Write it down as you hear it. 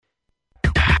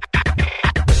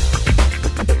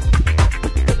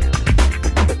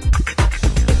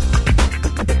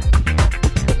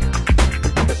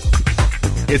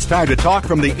It's time to talk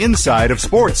from the inside of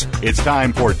sports. It's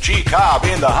time for G Cobb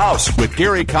in the House with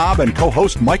Gary Cobb and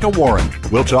co-host Micah Warren.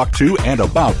 We'll talk to and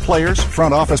about players,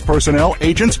 front office personnel,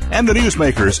 agents, and the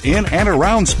newsmakers in and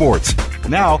around sports.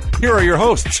 Now, here are your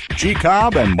hosts, G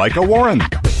Cobb and Micah Warren.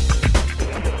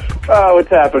 What's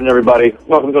happening, everybody?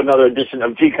 Welcome to another edition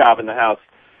of G Cobb in the House.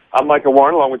 I'm Micah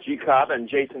Warren, along with G Cobb and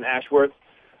Jason Ashworth.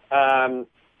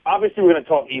 Obviously, we're going to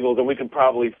talk Eagles, and we can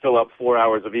probably fill up 4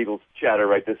 hours of Eagles chatter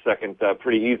right this second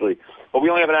pretty easily. But we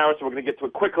only have an hour, so we're going to get to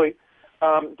it quickly.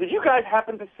 Did you guys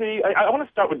happen to see, I want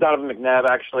to start with Donovan McNabb,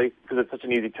 actually, because it's such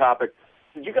an easy topic.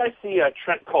 Did you guys see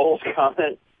Trent Cole's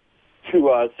comment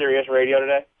to Sirius Radio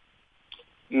today?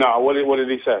 No, what did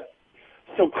he say?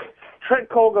 So Trent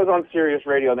Cole goes on Sirius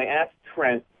Radio, and they ask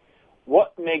Trent,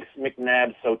 what makes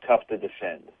McNabb so tough to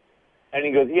defend? And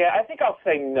he goes, yeah, I think I'll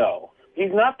say no.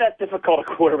 He's not that difficult a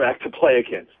quarterback to play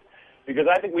against, because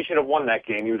I think we should have won that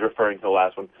game. He was referring to the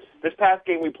last one. This past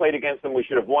game we played against him, we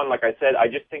should have won. Like I said, I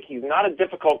just think he's not a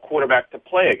difficult quarterback to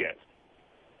play against.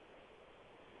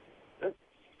 It's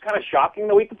kind of shocking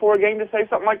the week before a game to say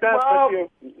something like that. Well,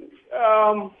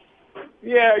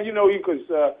 yeah, because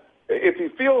if he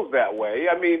feels that way,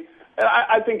 I mean,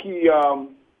 I think he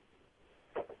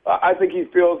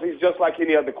feels he's just like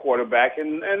any other quarterback,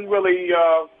 and really.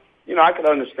 I can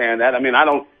understand that. I mean,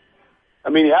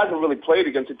 he hasn't really played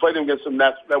against. He played against him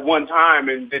that one time.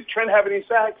 And did Trent have any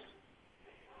sacks?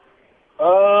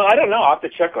 I don't know. I'll have to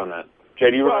check on that.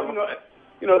 Jay, do you remember?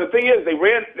 The thing is, they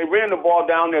ran the ball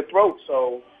down their throat.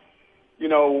 So,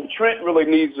 Trent really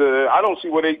needs. I don't see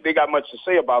what they got much to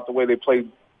say about the way they played.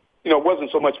 It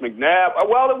wasn't so much McNabb.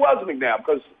 Well, it was McNabb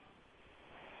because,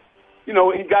 he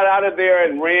got out of there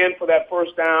and ran for that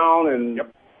first down and.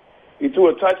 Yep. He threw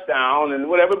a touchdown and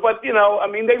whatever, but, they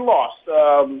lost.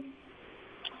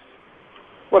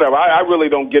 Whatever. I really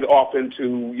don't get off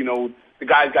into, the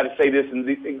guy's got to say this and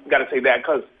got to say that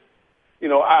because,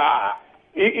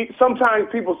 sometimes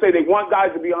people say they want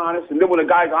guys to be honest, and then when a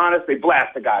guy's honest, they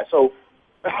blast the guy. So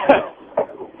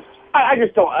I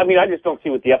just don't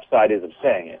see what the upside is of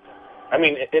saying it. I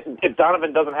mean, if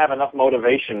Donovan doesn't have enough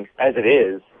motivation as it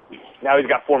is, now he's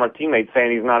got former teammates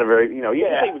saying he's not a very, he was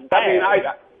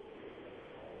bad.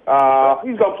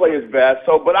 He's gonna play his best.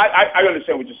 So, but I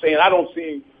understand what you're saying. I don't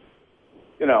see,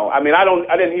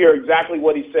 I didn't hear exactly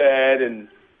what he said, and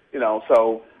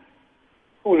so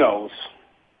who knows?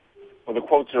 Well, the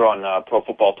quotes are on Pro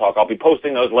Football Talk. I'll be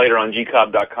posting those later on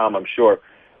gcobb.com, I'm sure.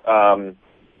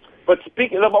 But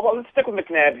speaking of, let's stick with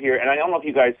McNabb here. And I don't know if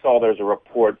you guys saw there's a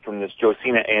report from this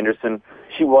Josina Anderson.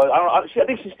 I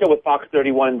think she's still with Fox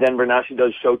 31 in Denver now. She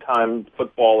does Showtime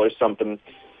football or something.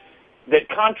 That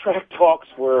contract talks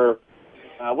were,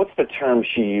 what's the term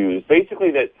she used?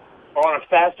 Basically that are on a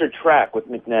faster track with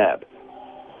McNabb.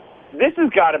 This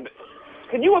has got to be,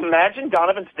 can you imagine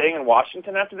Donovan staying in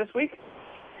Washington after this week?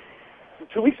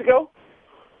 2 weeks ago?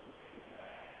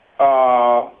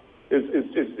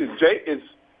 Is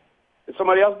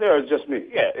somebody else there or is it just me?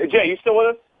 Yeah. Jay, you still with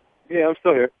us? Yeah, I'm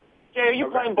still here. Jay, are you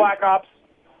playing Black Ops?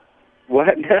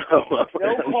 What? No.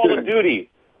 No Call of Duty.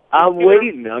 I'm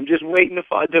waiting. I'm just waiting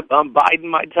I'm biding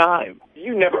my time.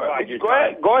 You never bide your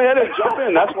time. Go ahead and jump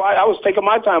in. That's why I was taking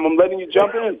my time. I'm letting you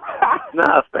jump in.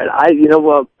 Nah, Fred.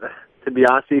 To be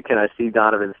honest with you, can I see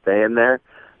Donovan staying there?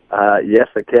 Yes,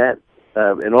 I can.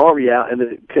 In all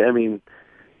reality,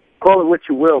 call it what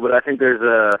you will, but I think there's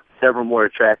several more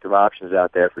attractive options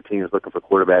out there for teams looking for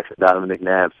quarterbacks than Donovan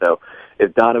McNabb. So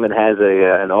if Donovan has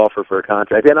an offer for a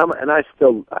contract, and I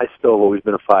still have always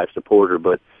been a 5 supporter,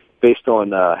 but based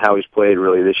on how he's played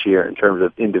really this year in terms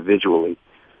of individually,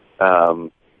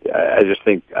 I just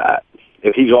think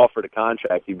if he's offered a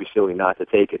contract, he'd be silly not to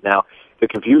take it. Now, the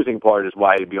confusing part is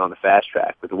why he'd be on the fast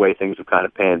track with the way things have kind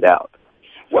of panned out.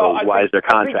 So why is there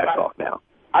contract talk now?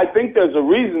 I think there's a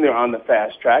reason they're on the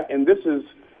fast track, and this is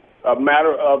a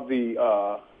matter of the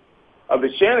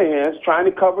Shanahans trying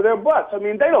to cover their butts. I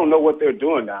mean, they don't know what they're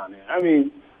doing down there. I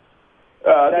mean,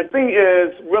 the thing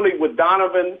is, really, with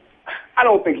Donovan, I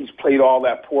don't think he's played all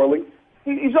that poorly.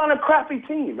 He's on a crappy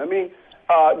team. I mean,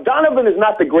 Donovan is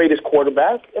not the greatest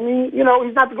quarterback. I mean, he's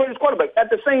not the greatest quarterback. At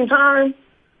the same time,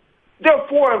 they're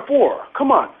 4-4.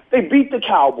 Come on. They beat the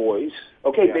Cowboys.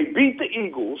 Okay, yeah. They beat the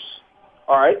Eagles.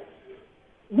 All right.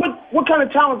 What kind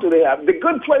of talent do they have? The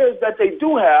good players that they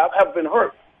do have been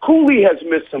hurt. Cooley has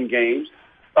missed some games.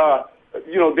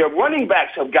 Their running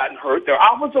backs have gotten hurt. Their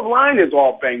offensive line is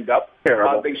all banged up.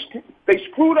 They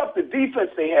screwed up the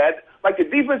defense they had. Like the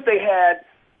defense they had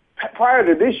prior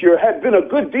to this year had been a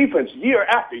good defense year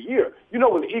after year.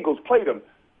 When the Eagles played them,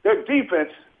 their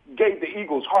defense gave the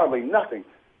Eagles hardly nothing.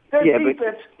 Their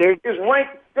defense is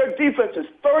ranked. Their defense is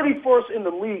 31st in the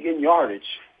league in yardage.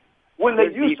 When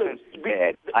they used to be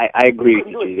bad. I agree with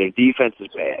you. Their defense is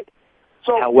bad.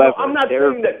 So, however, I'm not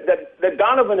saying that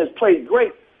Donovan has played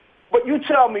great, but you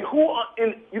tell me who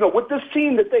with this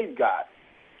team that they've got,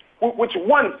 which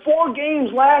won 4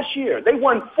 games last year. They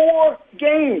won 4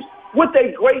 games with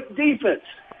a great defense.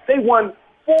 They won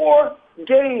 4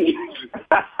 games.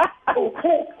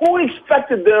 Who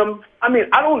expected them? I mean,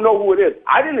 I don't know who it is.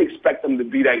 I didn't expect them to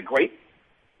be that great.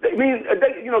 I mean,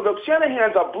 the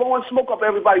Shanahans are blowing smoke up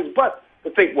everybody's butt to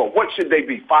think, well, what should they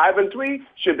be, 5-3?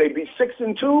 Should they be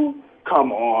 6-2?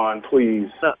 Come on, please.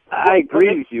 No, I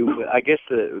agree with you, but I guess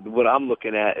what I'm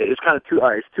looking at is kind of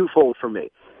it's twofold for me.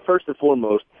 First and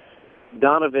foremost,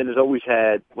 Donovan has always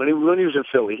had, when he was in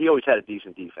Philly, he always had a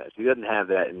decent defense. He doesn't have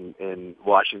that in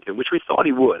Washington, which we thought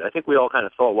he would. I think we all kind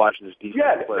of thought Washington's defense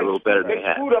would play a little better than they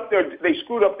had. They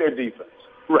screwed up their defense.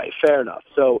 Right, fair enough.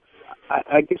 So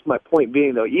I guess my point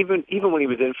being, though, even when he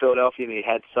was in Philadelphia and he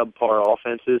had subpar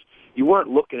offenses, you weren't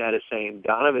looking at it saying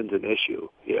Donovan's an issue.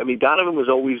 I mean, Donovan was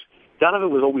always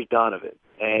Donovan,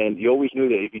 and you always knew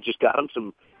that if you just got him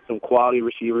some quality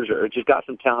receivers or just got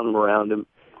some talent around him,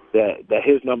 that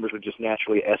his numbers would just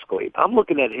naturally escalate. I'm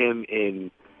looking at him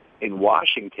in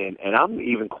Washington, and I'm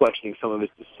even questioning some of his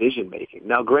decision making.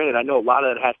 Now, granted, I know a lot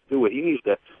of that has to do with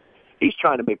he's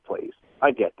trying to make plays.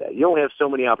 I get that. You only have so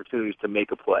many opportunities to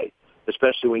make a play,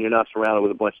 especially when you're not surrounded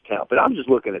with a bunch of talent. But I'm just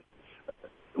looking at,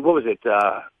 what was it?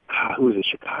 Who was it?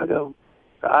 Chicago?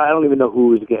 I don't even know who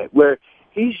was again. Where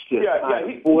he's just he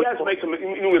has to make some.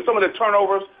 With some of the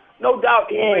turnovers, no doubt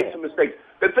he made some mistakes.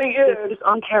 The thing is, it's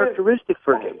uncharacteristic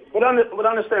for him. But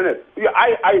understand this. Yeah,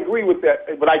 I agree with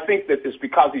that. But I think that it's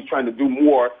because he's trying to do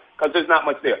more because there's not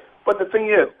much there. But the thing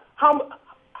is, how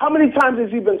many times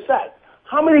has he been sacked?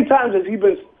 How many times has he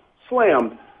been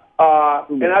slammed?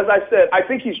 And as I said, I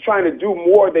think he's trying to do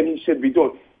more than he should be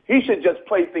doing. He should just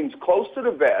play things close to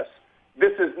the vest.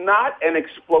 This is not an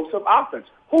explosive offense.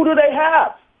 Who do they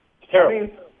have? Terrible. I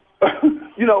mean,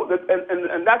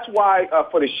 and that's why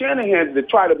for the Shanahans to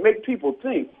try to make people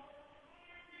think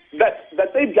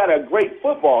that they've got a great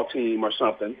football team or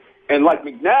something, and like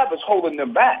McNabb is holding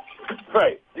them back.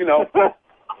 Right.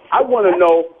 I want to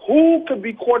know who could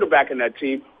be quarterback in that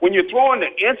team when you're throwing to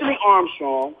Anthony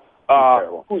Armstrong,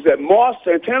 who's at Moss,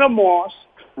 Santana Moss,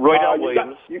 Roy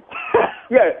Williams.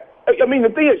 I mean, the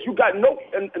thing is, you got no,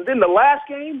 and then the last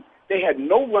game, they had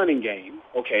no running game,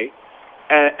 okay?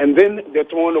 And then they're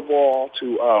throwing the ball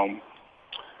to,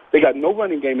 they got no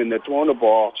running game, and they're throwing the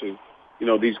ball to,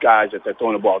 these guys that they're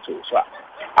throwing the ball to. So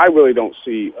I really don't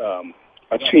see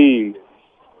a team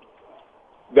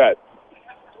that,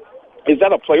 is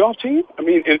that a playoff team? I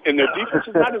mean, and their defense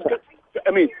is not as good.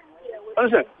 I mean,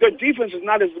 understand, their defense is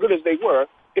not as good as they were.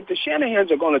 If the Shanahans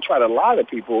are going to try to lie to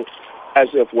people as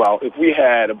if we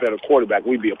had a better quarterback,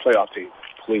 we'd be a playoff team.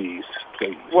 Please.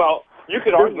 Well, you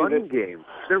could argue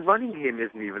their running game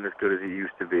isn't even as good as it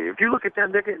used to be. If you look at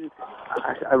them, they're getting.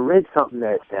 I read something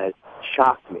that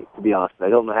shocked me, to be honest. I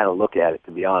don't know how to look at it,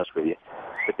 to be honest with you.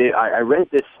 But I read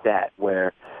this stat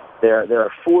where there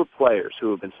are 4 players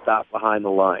who have been stopped behind the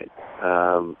line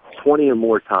 20 or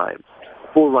more times.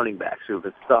 4 running backs who have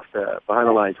been stuffed behind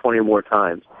the line 20 or more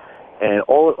times. And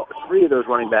 3 of those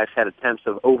running backs had attempts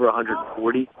of over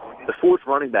 140. The 4th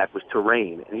running back was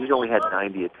Terrain, and he's only had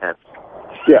 90 attempts.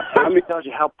 Yeah, it tells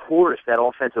you how porous that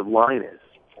offensive line is.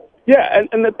 Yeah,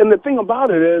 and the thing about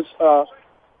it is,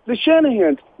 the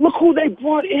Shanahans, look who they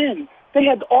brought in. They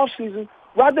had the offseason.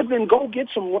 Rather than go get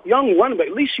some young running back,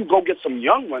 at least you go get some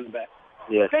young running back.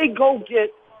 Yes. They go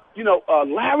get,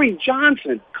 Larry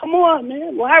Johnson. Come on,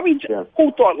 man.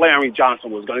 Who thought Larry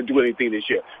Johnson was going to do anything this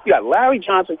year? You got Larry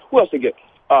Johnson. Who else they get?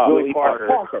 Willie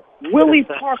Parker. Willie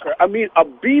Parker. I mean, a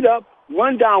beat-up,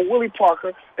 run-down Willie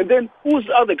Parker. And then who's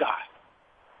the other guy?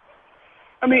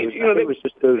 I mean, it was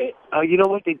just you know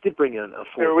what? They did bring in a 4th.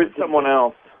 There was someone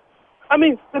else. I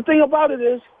mean, the thing about it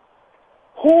is,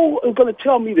 who is going to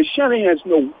tell me the Shanahans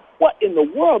know what in the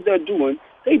world they're doing?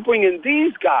 They bring in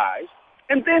these guys,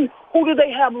 and then who do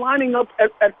they have lining up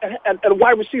at a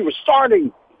wide receiver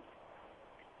starting?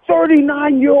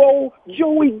 39-year-old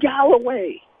Joey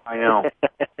Galloway. I know.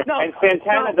 And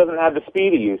Santana doesn't have the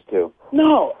speed he used to.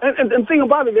 No, and the thing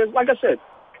about it is, like I said,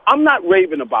 I'm not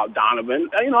raving about Donovan.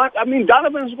 I mean,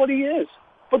 Donovan is what he is.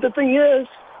 But the thing is,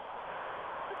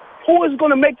 who is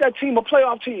going to make that team a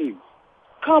playoff team?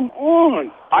 Come on.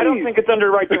 Please. I don't think it's under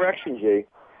the right direction, G.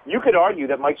 You could argue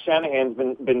that Mike Shanahan's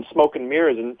been smoking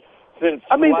mirrors since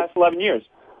the last 11 years.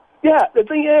 Yeah, the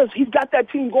thing is, he's got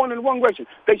that team going in the wrong direction.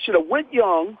 They should have went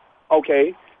young,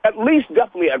 okay? At least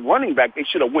definitely at running back, they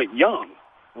should have went young.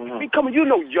 I mean, come on, you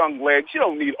know young legs. You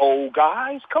don't need old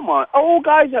guys. Come on. Old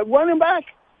guys at running back.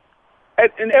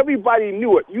 And everybody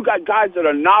knew it. You got guys that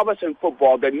are novice in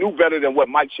football that knew better than what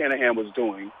Mike Shanahan was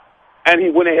doing. And he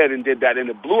went ahead and did that, and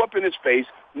it blew up in his face.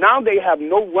 Now they have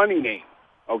no running game,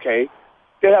 okay?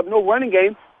 They have no running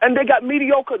game, and they got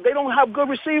mediocre. They don't have good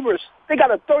receivers. They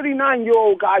got a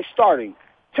 39-year-old guy starting.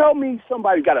 Tell me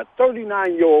somebody got a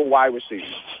 39-year-old wide receiver.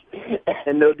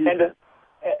 And no defense.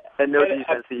 And no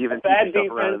defense to even keep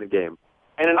yourself around in the game.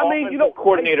 And an offensive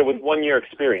coordinator with 1 year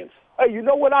experience. Hey, you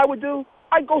know what I would do?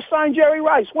 I'd go sign Jerry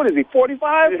Rice. What is he, 45?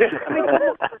 I mean,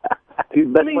 he's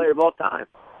the best player of all time.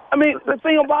 I mean, the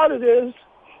thing about it is,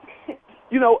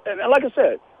 you know, and like I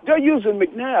said, they're using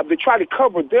McNabb to try to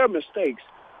cover their mistakes.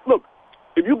 Look,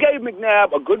 if you gave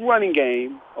McNabb a good running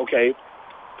game, okay,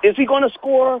 is he going to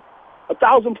score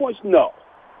 1,000 points? No.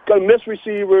 He's going to miss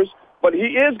receivers, but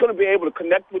he is going to be able to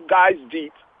connect with guys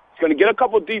deep. He's going to get a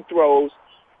couple deep throws,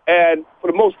 and for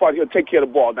the most part, he'll take care of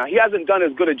the ball. Now, he hasn't done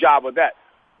as good a job of that,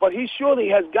 but he surely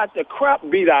has got the crap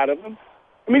beat out of him.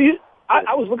 I mean,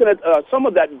 I was looking at some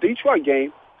of that Detroit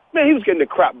game. Man, he was getting the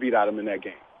crap beat out of him in that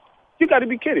game. You got to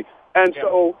be kidding. And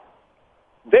so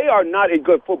they are not a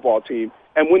good football team.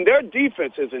 And when their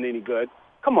defense isn't any good,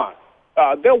 come on,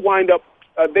 they'll wind up,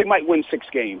 they might win 6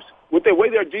 games. With the way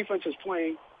their defense is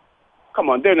playing, come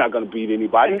on, they're not going to beat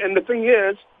anybody. And the thing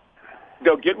is,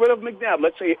 they'll get rid of McNabb,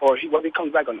 let's say, or whether he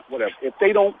comes back or whatever. If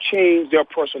they don't change their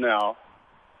personnel,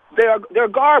 they're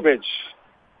garbage.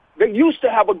 They used to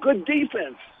have a good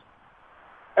defense.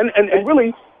 And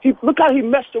really, look how he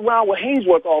messed around with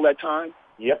Hainsworth all that time.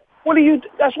 Yep.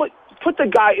 Put the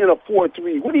guy in a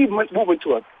 4-3. What are you moving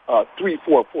to a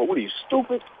 3-4-4? What are you,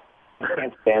 stupid? I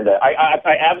can't stand that.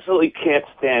 I absolutely can't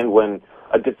stand when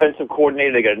a defensive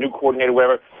coordinator, they get a new coordinator,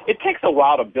 whatever. It takes a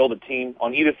while to build a team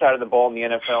on either side of the ball in the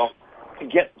NFL to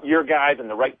get your guys and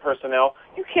the right personnel.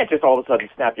 You can't just all of a sudden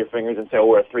snap your fingers and say, oh,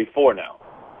 we're a 3-4 now.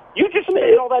 You just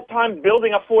spent all that time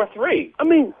building a 4-3. I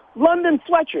mean, London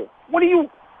Fletcher,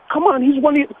 come on, he's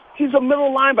a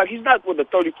middle linebacker. He's not with the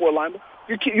 34 linebacker.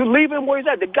 You leave him where he's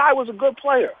at. The guy was a good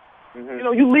player. Mm-hmm. You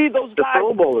know, you leave those guys. The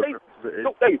Pro Bowler.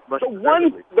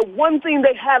 The one thing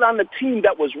they had on the team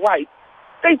that was right,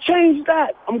 they changed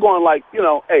that. I'm going like, you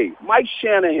know, hey, Mike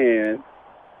Shanahan,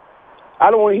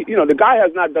 the guy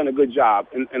has not done a good job.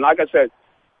 And like I said,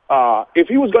 if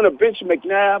he was going to bench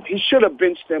McNabb, he should have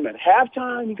benched him at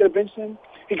halftime. He could have benched him.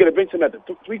 He could have benched him at the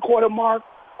 3-quarter mark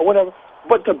or whatever.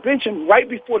 But to bench him right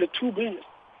before the 2 minutes,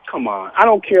 come on. I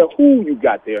don't care who you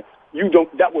got there.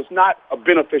 That was not a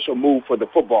beneficial move for the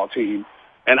football team.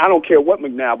 And I don't care what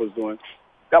McNabb was doing.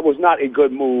 That was not a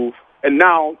good move. And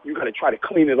now you got to try to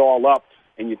clean it all up,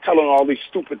 and you're telling all these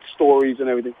stupid stories and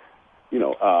everything. And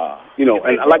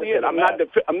like I said,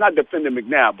 I'm not defending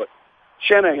McNabb, but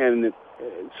Shanahan,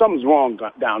 something's wrong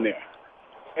down there.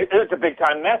 It's a big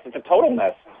time mess. It's a total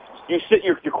mess. You sit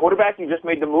your quarterback, you just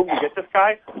made the move, you get this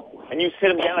guy, and you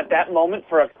sit him down at that moment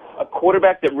for a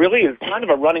quarterback that really is kind of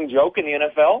a running joke in the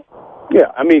NFL?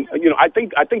 Yeah, I mean, I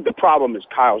think the problem is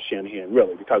Kyle Shanahan,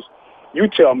 really, because you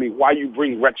tell me why you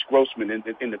bring Rex Grossman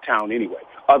in the town anyway,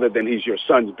 other than he's your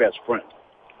son's best friend.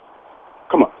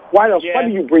 Come on, why else? Yeah.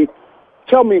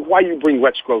 Tell me why you bring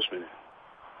Rex Grossman in.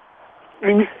 I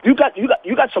mean, you got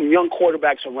some young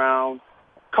quarterbacks around.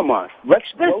 Come on,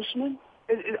 Rex Grossman.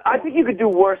 I think you could do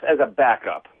worse as a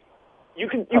backup. You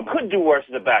could do worse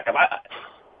as a backup.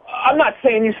 I'm not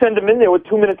saying you send him in there with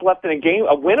 2 minutes left in a game,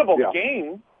 a winnable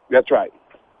game. That's right.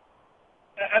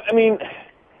 I mean,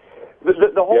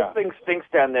 the whole thing stinks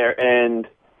down there, and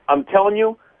I'm telling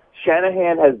you,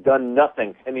 Shanahan has done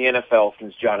nothing in the NFL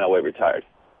since John Elway retired.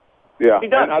 Yeah,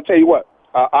 and I'll tell you what,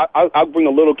 I'll bring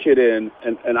a little kid in,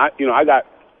 and I got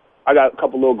a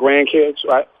couple little grandkids,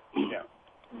 right? Yeah.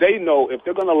 They know if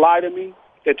they're going to lie to me,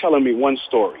 they're telling me one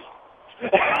story.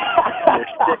 They're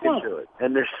sticking to it.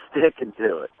 And they're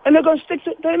going to stick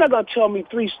to it. They're not going to tell me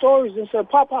 3 stories and say,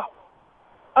 Pop,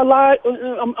 I lied.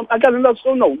 I got another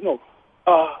story. No,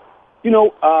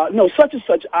 such and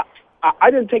such.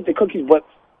 I didn't take the cookies, but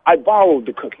I borrowed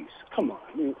the cookies. Come on.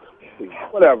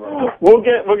 Whatever. We're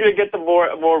gonna get the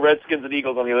more Redskins and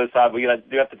Eagles on the other side. We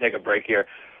do have to take a break here.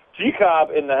 G Cobb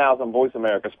in the house on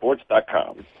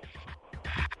VoiceAmericaSports.com.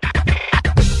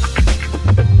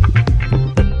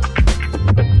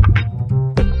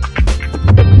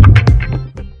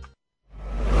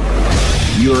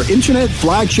 Your internet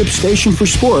flagship station for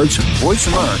sports, Voice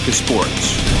America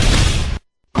Sports.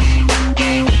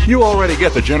 You already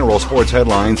get the general sports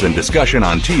headlines and discussion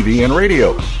on TV and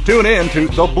radio. Tune in to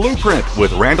The Blueprint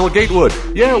with Randall Gatewood.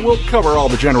 Yeah, we'll cover all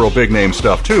the general big-name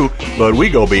stuff, too, but we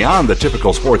go beyond the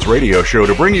typical sports radio show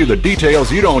to bring you the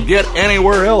details you don't get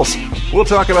anywhere else. We'll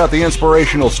talk about the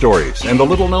inspirational stories and the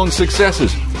little-known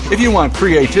successes. If you want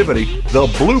creativity, The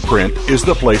Blueprint is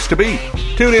the place to be.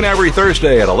 Tune in every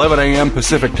Thursday at 11 a.m.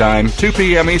 Pacific Time, 2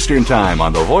 p.m. Eastern Time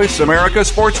on the Voice America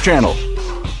Sports Channel.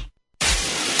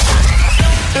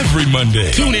 Every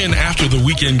Monday, tune in after the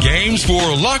weekend games for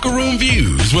Locker Room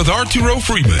Views with Arturo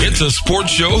Freeman. It's a sports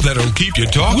show that'll keep you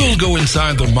talking. We'll go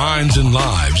inside the minds and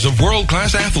lives of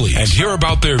world-class athletes and hear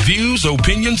about their views,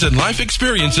 opinions, and life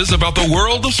experiences about the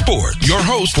world of sports. Your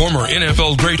host, former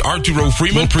NFL great Arturo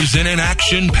Freeman, will present an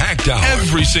action-packed hour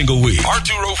every single week.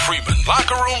 Arturo Freeman,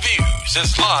 Locker Room Views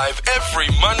is live every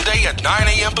Monday at 9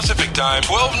 a.m. Pacific Time,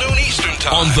 12 noon Eastern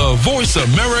Time on the Voice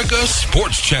America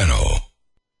Sports Channel.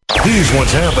 Here's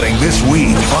what's happening this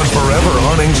week on Forever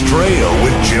Hunning's Trail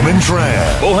with Jim and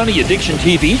Trav. Bow Hunting Addiction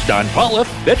TV's Don Pollock,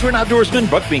 veteran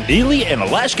outdoorsman Buck McNeely, and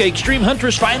Alaska Extreme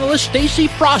Huntress finalist Stacy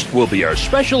Frost will be our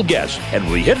special guests. And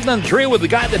we'll be heading on the trail with the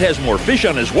guy that has more fish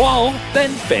on his wall than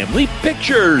family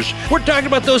pictures. We're talking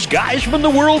about those guys from the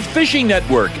World Fishing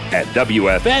Network at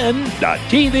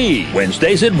WFN.TV.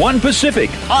 Wednesdays at 1 Pacific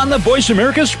on the Voice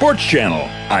America Sports Channel.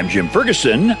 I'm Jim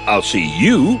Ferguson. I'll see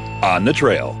you on the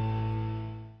trail.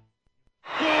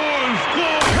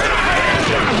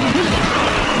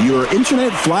 Your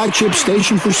internet flagship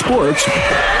station for sports.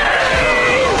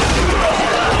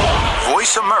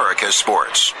 Voice America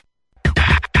Sports.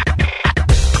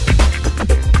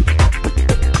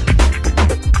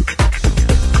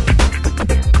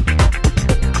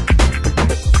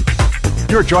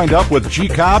 You're joined up with G.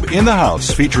 Cobb in the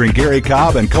House, featuring Gary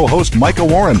Cobb and co-host Micah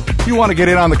Warren. You want to get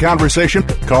in on the conversation?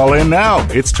 Call in now.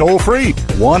 It's toll-free.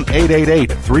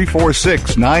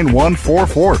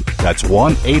 1-888-346-9144. That's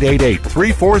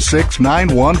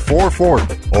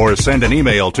 1-888-346-9144. Or send an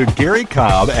email to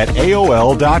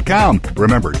GaryCobb@AOL.com.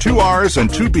 Remember, 2 R's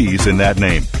and 2 B's in that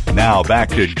name. Now back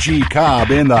to G.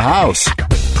 Cobb in the House.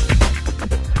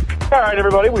 All right,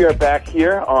 everybody, we are back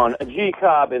here on G.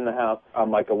 Cobb in the House. I'm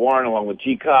Micah Warren, along with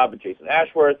G. Cobb and Jason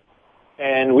Ashworth.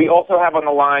 And we also have on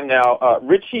the line now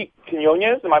Richie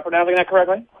Quinones. Am I pronouncing that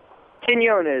correctly?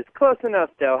 Quinones. Close enough,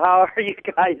 though. How are you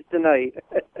guys tonight?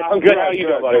 I'm good. How are you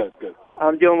doing, buddy? Good.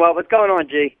 I'm doing well. What's going on,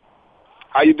 G?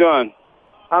 How you doing?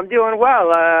 I'm doing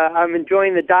well. I'm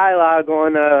enjoying the dialogue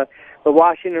on the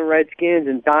Washington Redskins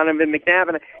and Donovan McNabb.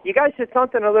 And you guys said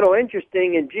something a little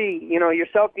interesting, and gee, you know,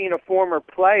 yourself being a former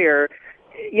player,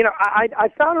 you know, I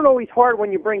found it always hard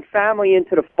when you bring family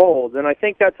into the fold, and I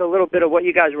think that's a little bit of what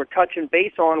you guys were touching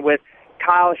base on with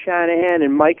Kyle Shanahan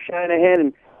and Mike Shanahan,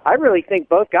 and I really think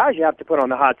both guys you have to put on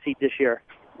the hot seat this year.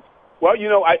 Well, you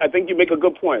know, I think you make a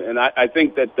good point, and I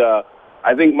think that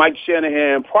I think Mike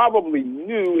Shanahan probably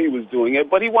knew he was doing it,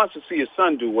 but he wants to see his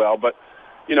son do well. But,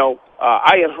 you know,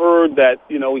 I had heard that,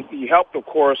 you know, he helped, of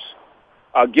course,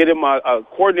 get him a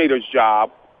coordinator's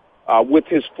job with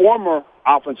his former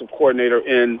offensive coordinator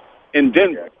in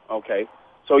Denver, okay?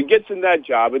 So he gets in that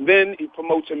job, and then he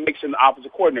promotes and makes him the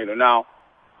offensive coordinator. Now,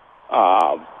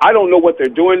 I don't know what they're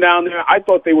doing down there. I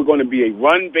thought they were going to be a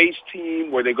run-based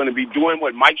team where they're going to be doing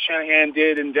what Mike Shanahan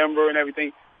did in Denver and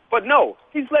everything. But no,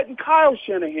 he's letting Kyle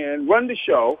Shanahan run the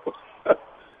show,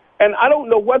 and I don't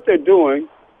know what they're doing.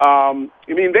 I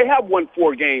mean, they have won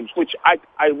 4 games, which I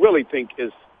really think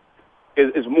is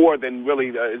more than really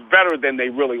is better than they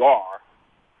really are.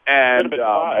 And should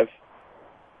have been 5.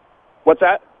 What's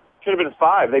that? Should have been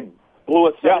 5. They blew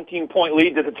a 17-point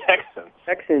lead to the Texans.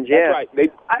 Texans, yeah.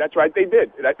 That's right. They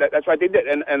did. That's right. They did.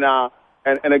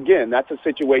 And again, that's a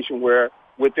situation where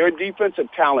with their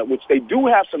defensive talent, which they do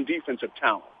have some defensive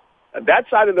talent, that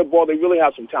side of the ball they really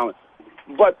have some talent.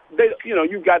 But they, you know,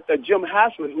 you've got Jim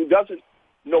Haslett who doesn't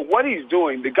know what he's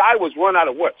doing. The guy was run out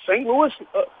of what? St. Louis?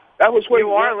 That was where he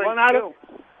was run out of.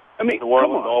 I mean, New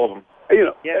Orleans, all of them. You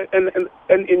know,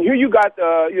 and here you got,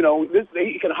 you know,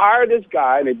 he can hire this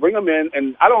guy, and they bring him in,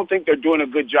 and I don't think they're doing a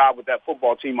good job with that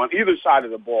football team on either side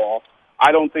of the ball.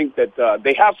 I don't think that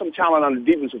they have some talent on the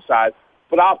defensive side,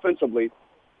 but offensively,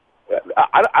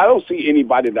 I don't see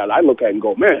anybody that I look at and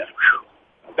go, man, whew,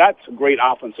 that's a great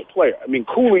offensive player. I mean,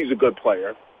 Cooley's a good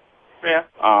player. Yeah.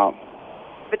 But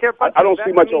I don't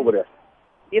see much over there.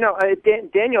 You know,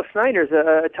 Daniel Snyder's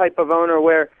a type of owner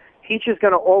where he's just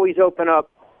going to always open up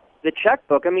the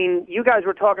checkbook. I mean, you guys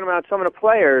were talking about some of the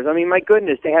players. I mean, my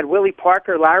goodness, they had Willie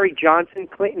Parker, Larry Johnson,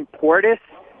 Clinton Portis.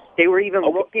 They were even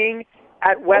looking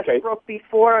at Westbrook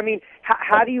before. I mean,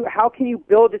 how can you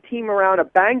build a team around a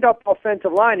banged up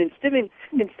offensive line? Instead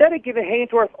of giving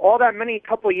Haynesworth all that money a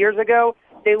couple of years ago,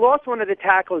 they lost one of the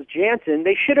tackles, Jansen.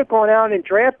 They should have gone out and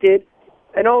drafted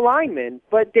an O-lineman,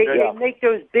 but they make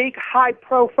those big,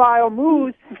 high-profile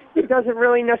moves. It doesn't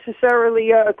really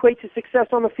necessarily equate to success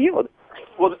on the field.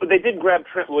 Well, they did grab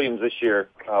Trent Williams this year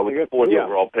with the 4th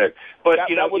overall pick. But,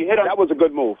 that was a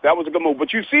good move. That was a good move.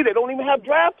 But you see, they don't even have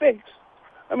draft picks.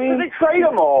 I mean, they trade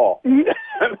them all. And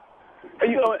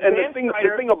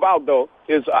the thing about, though,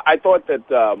 is I thought that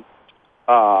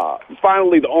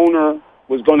finally the owner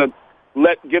was going to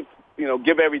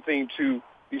give everything to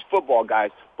these football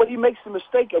guys. But he makes the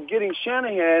mistake of getting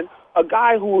Shanahan, a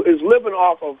guy who is living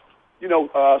off of,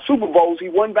 Super Bowls he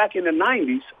won back in the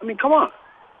 90s. I mean, come on.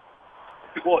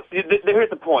 Well, here's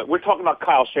the point. We're talking about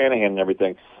Kyle Shanahan and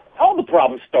everything. All the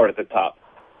problems start at the top.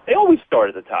 They always start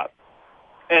at the top.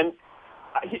 And,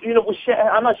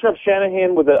 I'm not sure if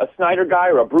Shanahan was a Snyder guy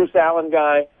or a Bruce Allen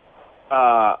guy,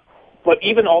 but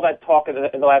even all that talk in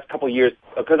the last couple of years,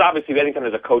 because obviously anytime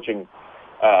there's a coaching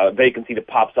vacancy that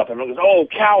pops up, everyone goes,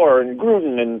 Cowher and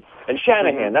Gruden and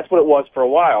Shanahan. Mm-hmm. That's what it was for a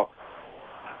while.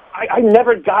 I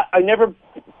never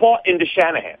bought into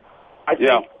Shanahan. I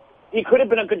think he could have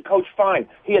been a good coach, fine.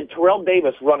 He had Terrell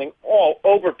Davis running all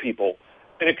over people,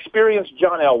 an experienced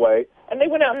John Elway, and they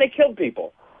went out and they killed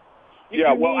people.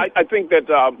 I think that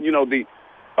what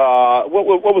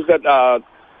was that?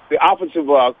 The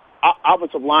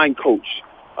offensive line coach,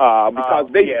 because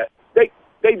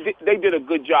they did a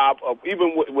good job of,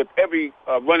 even with every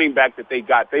running back that they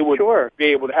got, they would be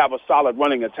able to have a solid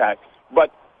running attack.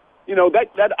 But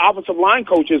that offensive line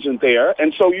coach isn't there,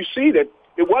 and so you see that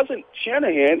it wasn't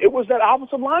Shanahan; it was that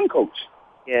offensive line coach.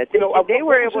 Yeah, they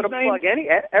were able to plug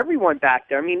everyone back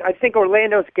there. I mean, I think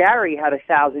Orlando's Gary had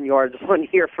 1,000 yards 1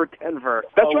 year for Denver.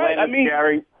 That's right. I mean,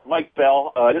 Gary, Mike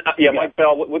Bell. Mike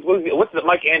Bell. What's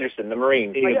Mike Anderson, the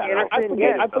Marine? I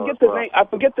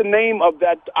forget the name of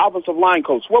that offensive line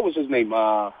coach. What was his name?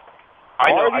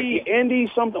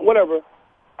 Andy something, whatever.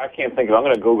 I can't think of it. I'm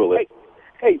going to Google it.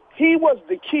 Hey, he was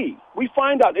the key. We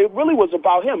find out it really was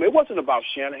about him. It wasn't about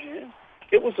Shanahan.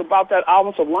 It was about that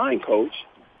offensive line coach.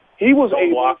 He was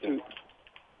able to,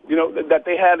 that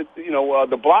they had,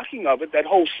 the blocking of it, that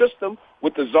whole system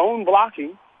with the zone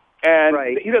blocking, and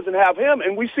he doesn't have him.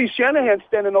 And we see Shanahan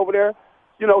standing over there.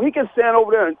 He can stand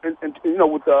over there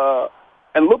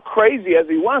and look crazy as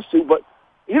he wants to, but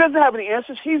he doesn't have any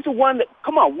answers. He's the one that,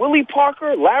 come on, Willie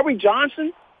Parker, Larry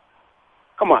Johnson.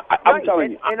 Come on, I'm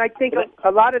telling you. And I think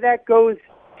a lot of that goes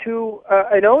to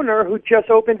an owner who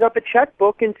just opens up a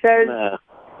checkbook and says,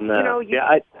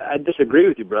 I disagree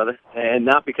with you, brother, and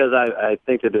not because I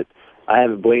think that I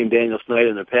haven't blamed Daniel Snyder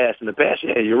in the past. In the past,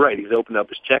 you're right, he's opened up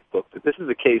his checkbook. But this is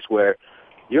a case where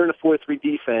you're in a 4-3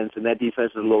 defense, and that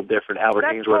defense is a little different. Albert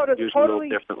Ainsworth used a little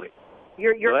differently.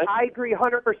 I agree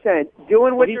 100%.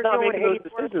 Doing what you're doing. He's not making those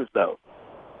decisions, though.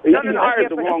 He hired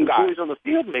the wrong guy. He's on the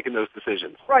field making those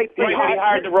decisions. Right. He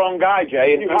hired the wrong guy,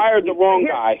 Jay. He hired the wrong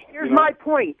guy. Here's my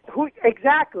point.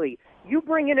 Exactly. You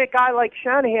bring in a guy like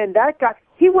Shanahan, that guy,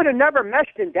 he would have never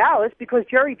meshed in Dallas because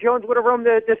Jerry Jones would have roamed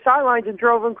the sidelines and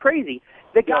drove him crazy.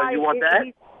 The guy, you want that?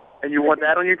 And you want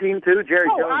that on your team, too? Jerry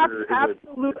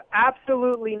Jones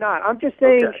absolutely not. I'm just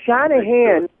saying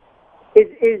Shanahan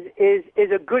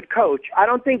is a good coach. I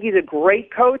don't think he's a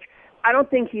great coach. I don't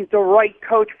think he's the right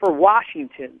coach for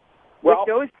Washington. With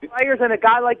those players and a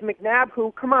guy like McNabb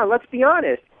who, come on, let's be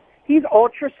honest, he's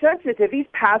ultra-sensitive. He's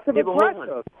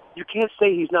passive-aggressive. You can't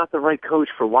say he's not the right coach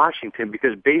for Washington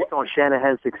because based on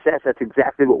Shanahan's success, that's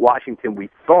exactly what Washington we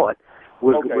thought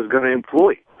was going to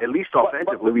employ. At least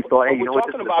offensively, we thought, this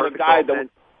is the perfect offense.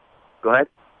 Go ahead.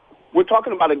 We're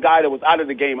talking about a guy that was out of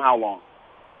the game how long?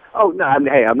 Oh, no, I'm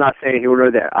not saying he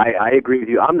was there. I agree with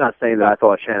you. I'm not saying that I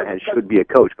thought Shanahan should be a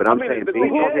coach, but I'm saying based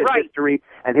on his history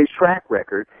and his track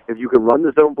record, if you can run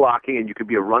the zone blocking and you could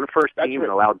be a run-first team and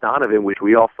allow Donovan, which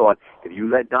we all thought, if you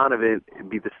let Donovan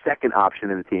be the second option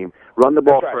in the team, run the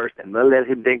ball first and let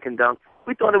him dink and dunk,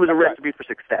 we thought it was a recipe for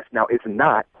success. Now, it's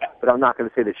not, but I'm not going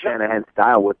to say that Shanahan's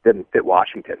style didn't fit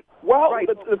Washington. Well,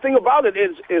 the thing about it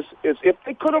is if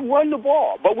they could have run the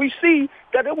ball, but we see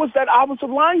that it was that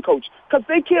offensive line coach because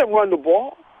they can't run the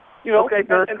ball. Okay,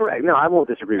 that's correct. No, I won't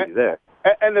disagree with you there.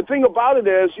 And the thing about it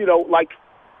is, like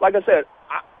I said,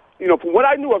 from what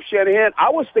I knew of Shanahan,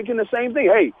 I was thinking the same thing.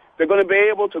 Hey, they're going to be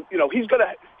able to, he's going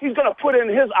to put in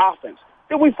his offense.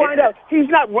 Then we find out he's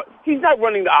not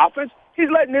running the offense. He's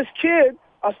letting this kid,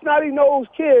 a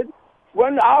snotty-nosed kid,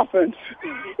 run the offense.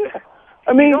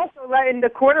 I mean, he's also letting the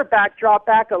quarterback drop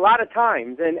back a lot of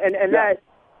times, and that.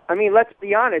 I mean, let's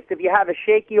be honest. If you have a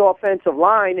shaky offensive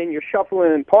line and you're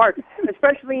shuffling in parts,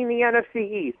 especially in the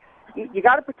NFC East, you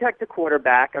got to protect the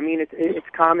quarterback. I mean, it's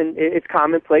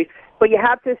commonplace, but you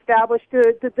have to establish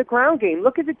the ground game.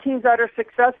 Look at the teams that are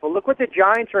successful. Look what the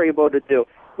Giants are able to do.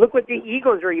 Look what the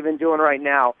Eagles are even doing right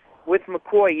now with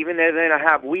McCoy, even though they don't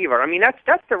have Weaver. I mean,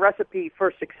 that's the recipe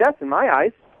for success in my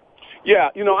eyes. Yeah,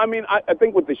 I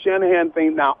think with the Shanahan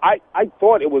thing now, I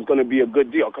thought it was going to be a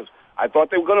good deal because I thought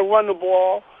they were going to run the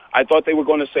ball. I thought they were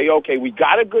going to say, okay, we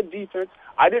got a good defense.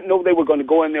 I didn't know they were going to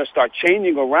go in there and start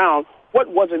changing around what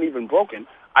wasn't even broken.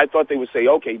 I thought they would say,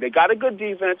 okay, they got a good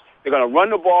defense. They're going to run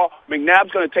the ball.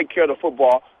 McNabb's going to take care of the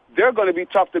football. They're going to be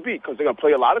tough to beat because they're going to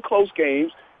play a lot of close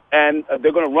games, and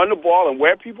they're going to run the ball and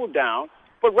wear people down.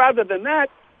 But rather than that,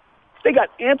 they got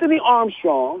Anthony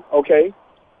Armstrong, okay?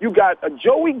 You got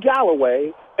Joey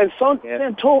Galloway and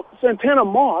Santana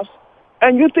Moss,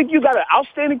 and you think you got an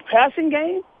outstanding passing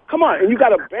game? Come on, and you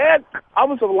got a bad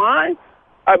offensive line?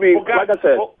 I mean, well, guys, like I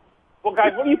said. Well,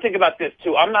 guys, what do you think about this,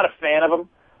 too? I'm not a fan of him.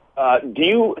 Do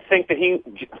you think that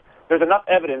there's enough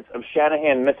evidence of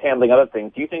Shanahan mishandling other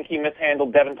things? Do you think he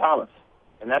mishandled Devin Thomas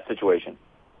in that situation?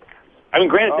 I mean,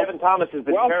 granted, Devin Thomas has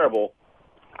been terrible.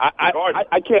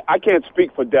 I can't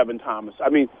speak for Devin Thomas. I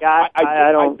mean, I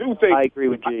do think I agree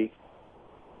with G.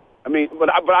 I mean, but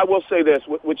I will say this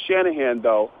with Shanahan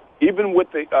though, even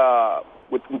with the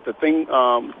thing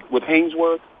with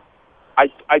Hainsworth,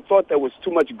 I thought there was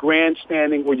too much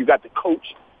grandstanding where you got the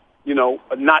coach,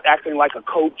 not acting like a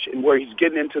coach, and where he's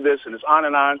getting into this and it's on.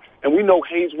 And we know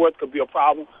Hainsworth could be a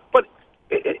problem, but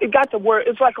it got to where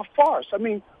it's like a farce. I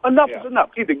mean, enough is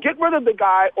enough. Either get rid of the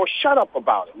guy or shut up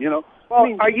about him. Well,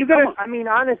 are you gonna? I mean,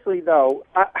 honestly though,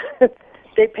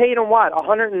 they paid him what,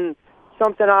 $100 and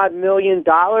something odd million.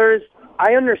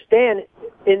 I understand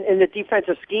in the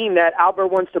defensive scheme that Albert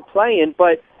wants to play in,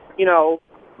 but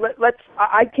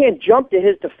I can't jump to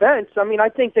his defense. I mean, I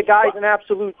think the guy's an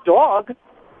absolute dog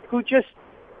who just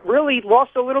really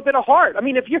lost a little bit of heart. I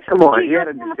mean, if you're if you're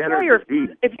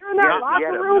in that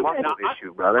locker room,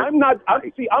 issue, brother. I'm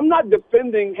not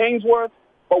defending Hainsworth,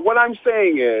 but what I'm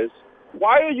saying is,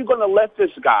 why are you going to let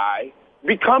this guy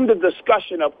become the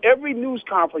discussion of every news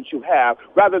conference you have,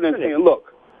 rather than saying,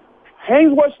 look,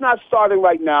 Hainsworth's not starting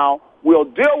right now. We'll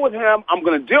deal with him. I'm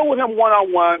going to deal with him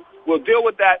one-on-one. We'll deal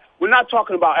with that. We're not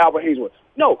talking about Albert Hainsworth.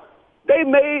 No, they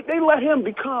let him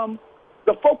become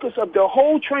the focus of their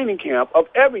whole training camp of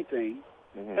everything.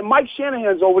 Mm-hmm. And Mike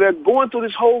Shanahan's over there going through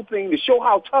this whole thing to show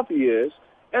how tough he is.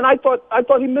 And I thought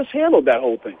he mishandled that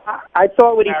whole thing. I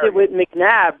thought what he did with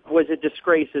McNabb was a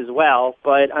disgrace as well.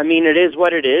 But I mean, it is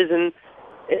what it is, and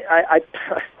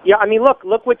I mean,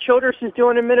 look what Childress is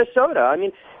doing in Minnesota. I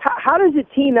mean, how does a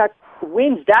team that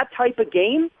wins that type of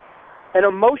game, an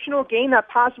emotional game that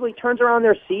possibly turns around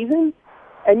their season,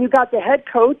 and you got the head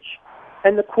coach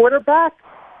and the quarterback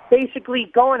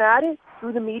basically going at it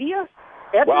through the media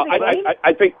after the game?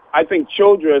 I think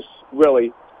Childress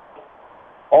really.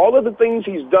 All of the things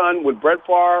he's done with Brett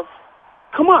Favre,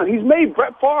 come on, he's made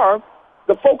Brett Favre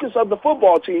the focus of the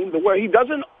football team, to where he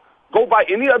doesn't go by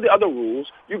any of the other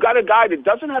rules. You got a guy that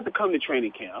doesn't have to come to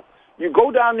training camp. You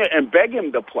go down there and beg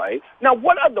him to play. Now,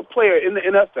 what other player in the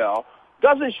NFL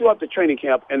doesn't show up to training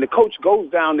camp and the coach goes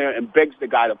down there and begs the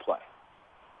guy to play?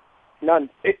 None.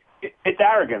 It's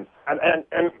arrogance,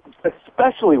 and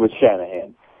especially with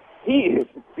Shanahan. He is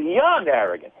beyond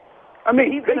arrogant. I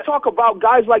mean, they talk about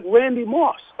guys like Randy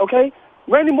Moss, okay?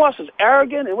 Randy Moss is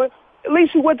arrogant, and at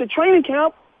least he went to training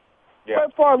camp. Yeah.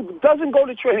 Brett Favre doesn't go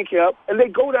to training camp, and they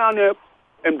go down there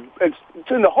and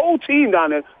send the whole team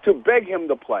down there to beg him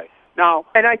to play. Now,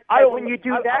 when you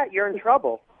do that, you're in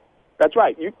trouble. That's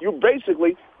right. You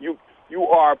basically you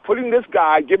are putting this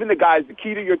guy, giving the guys the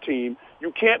key to your team.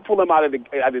 You can't pull him out of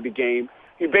the game.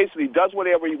 He basically does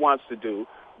whatever he wants to do.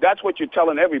 That's what you're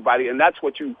telling everybody, and that's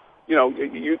what you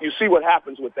see what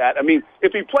happens with that. I mean,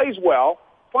 if he plays well,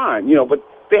 fine, but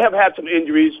they have had some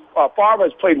injuries. Favre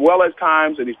has played well at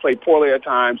times, and he's played poorly at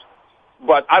times.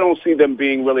 But I don't see them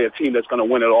being really a team that's going to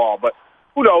win it all. But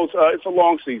who knows? It's a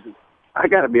long season. I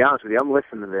got to be honest with you. I'm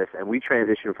listening to this, and we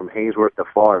transitioned from Hainsworth to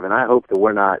Favre, and I hope that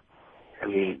we're not. I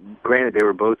mean, granted, they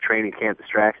were both training camp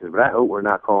distractions, but I hope we're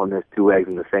not calling this two eggs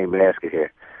in the same basket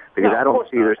here, because I don't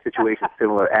see their situation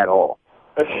similar at all.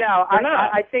 No,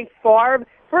 I think Favre.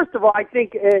 First of all, I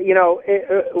think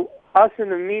us in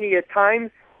the media at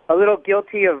times a little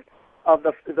guilty of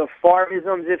the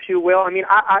Favreisms, if you will. I mean,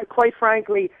 I quite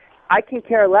frankly, I can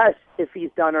care less if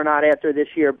he's done or not after this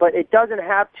year, but it doesn't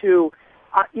have to.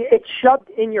 It's shoved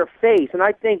in your face, and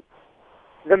I think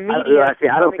the media.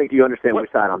 I don't think you understand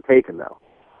which side I'm taking, though.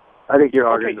 I think you're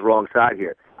arguing the wrong side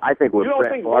here. I think what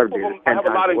Brett Favre did is 10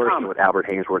 times worse than what Albert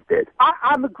Hainsworth did.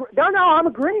 I'm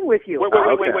agreeing with you. Wait.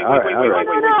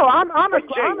 No, I'm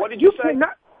Jay, what did you say?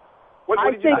 What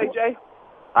did you say, Jay?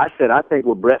 I said I think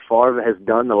what Brett Favre has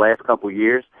done the last couple of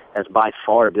years has by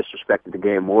far disrespected the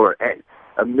game more,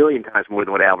 a million times more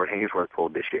than what Albert Haynesworth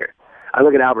pulled this year. I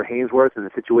look at Albert Haynesworth and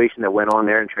the situation that went on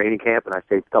there in training camp, and I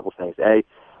say a couple things. A,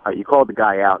 you called the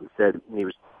guy out and said he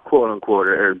was, quote-unquote,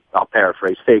 or I'll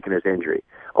paraphrase, faking his injury,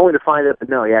 only to find out that,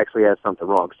 no, he actually has something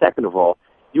wrong. Second of all,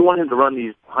 you want him to run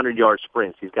these 100-yard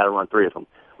sprints. He's got to run 3 of them.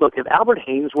 Look, if Albert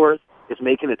Haynesworth is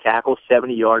making a tackle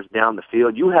 70 yards down the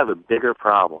field, you have a bigger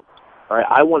problem. All right,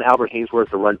 I want Albert Haynesworth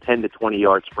to run 10 to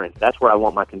 20-yard sprints. That's where I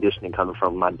want my conditioning coming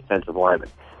from, my defensive lineman.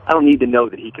 I don't need to know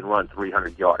that he can run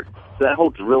 300 yards. So that whole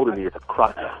drill to me is a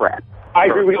crock of crap. I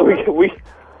agree. I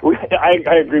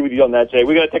agree with you on that, Jay.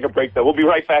 We got to take a break, though. We'll be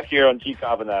right back here on G.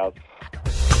 Cobb in the House.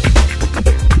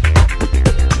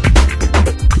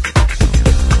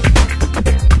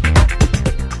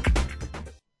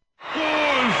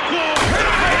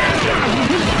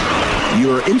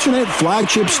 Your internet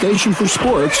flagship station for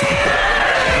sports.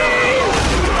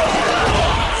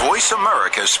 Voice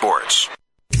America Sports.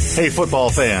 Hey, football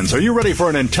fans, are you ready for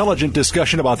an intelligent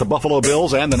discussion about the Buffalo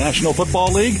Bills and the National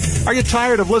Football League? Are you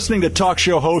tired of listening to talk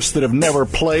show hosts that have never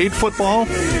played football?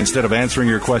 Instead of answering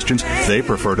your questions, they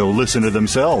prefer to listen to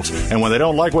themselves. And when they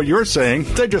don't like what you're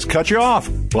saying, they just cut you off.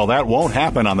 Well, that won't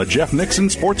happen on the Jeff Nixon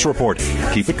Sports Report.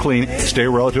 Keep it clean, stay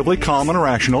relatively calm and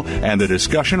rational, and the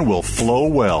discussion will flow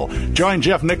well. Join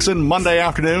Jeff Nixon Monday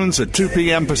afternoons at 2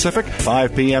 p.m. Pacific,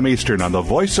 5 p.m. Eastern on the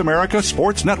Voice America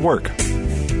Sports Network.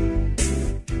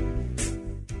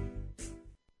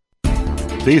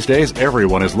 These days,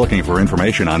 everyone is looking for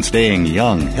information on staying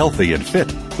young, healthy, and fit.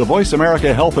 The Voice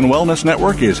America Health and Wellness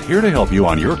Network is here to help you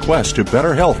on your quest to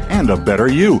better health and a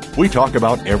better you. We talk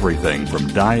about everything from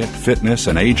diet, fitness,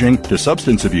 and aging to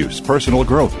substance abuse, personal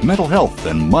growth, mental health,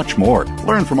 and much more.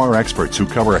 Learn from our experts who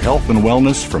cover health and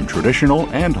wellness from traditional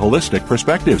and holistic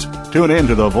perspectives. Tune in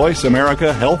to the Voice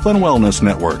America Health and Wellness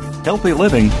Network. Healthy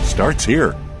living starts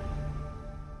here.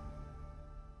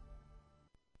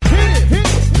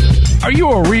 Are you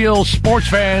a real sports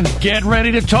fan? Get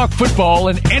ready to talk football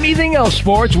and anything else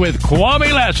sports with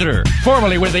Kwame Lassiter,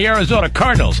 formerly with the Arizona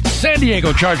Cardinals, San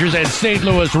Diego Chargers, and St.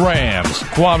 Louis Rams.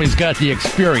 Kwame's got the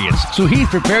experience, so he's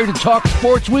prepared to talk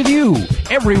sports with you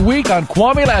every week on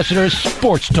Kwame Lassiter's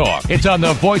Sports Talk. It's on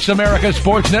the Voice America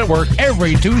Sports Network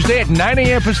every Tuesday at 9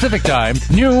 a.m. Pacific Time,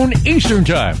 noon Eastern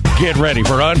Time. Get ready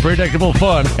for unpredictable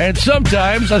fun and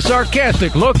sometimes a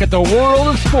sarcastic look at the world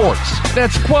of sports.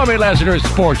 That's Kwame Lassiter's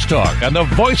Sports Talk on the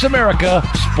Voice America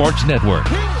Sports Network.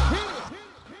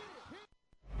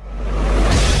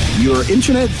 Your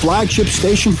internet flagship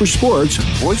station for sports.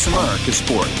 Voice America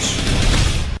Sports.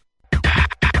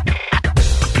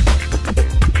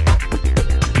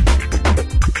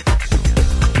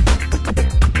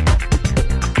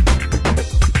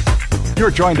 You're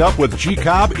joined up with G.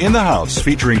 Cobb in the House,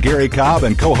 featuring Gary Cobb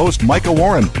and co-host Micah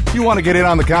Warren. You want to get in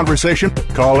on the conversation?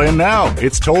 Call in now.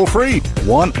 It's toll-free.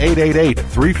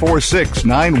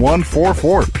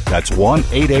 1-888-346-9144. That's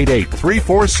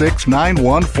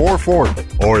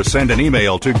 1-888-346-9144. Or send an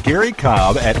email to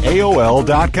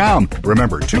GaryCobb@AOL.com.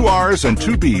 Remember, 2 R's and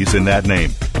 2 B's in that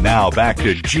name. Now back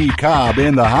to G. Cobb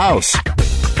in the House.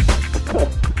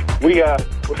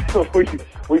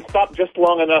 We stopped just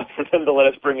long enough for them to let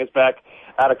us bring us back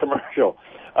out of commercial.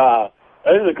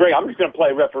 This is great. I'm just going to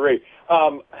play referee.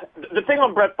 The thing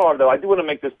on Brett Favre, though, I do want to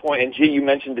make this point, and, G, you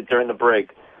mentioned it during the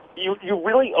break. You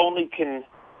really only can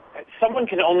 – someone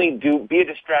can only be a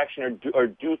distraction or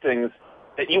do things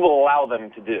that you will allow them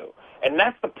to do. And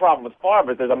that's the problem with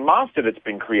Favre. There's a monster that's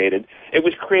been created. It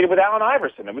was created with Allen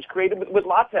Iverson. It was created with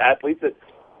lots of athletes that –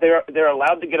 they're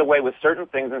allowed to get away with certain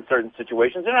things in certain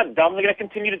situations. They're not dumb. They're going to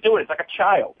continue to do it. It's like a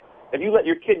child. If you let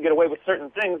your kid get away with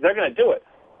certain things, they're going to do it.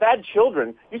 Bad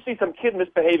children, you see some kid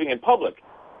misbehaving in public,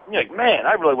 and you're like, man,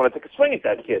 I really want to take a swing at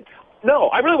that kid. No,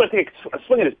 I really want to take a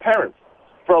swing at his parents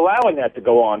for allowing that to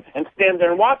go on and stand there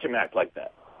and watch him act like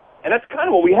that. And that's kind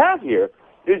of what we have here.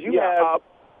 Is you have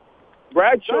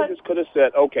Brad Childress could have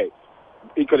said, okay,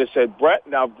 he could have said, Brett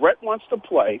wants to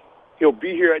play. He'll be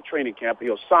here at training camp.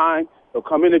 He'll sign. He'll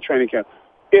come into training camp.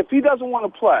 If he doesn't want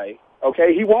to play,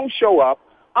 okay, he won't show up.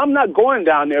 I'm not going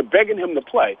down there begging him to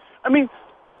play. I mean,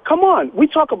 come on. We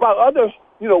talk about other,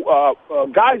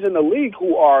 guys in the league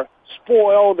who are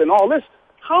spoiled and all this.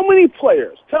 How many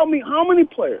players? Tell me how many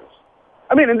players?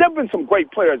 I mean, and there have been some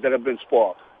great players that have been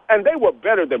spoiled, and they were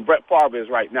better than Brett Favre is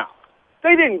right now.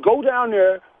 They didn't go down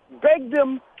there, beg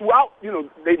them throughout,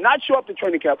 they not show up to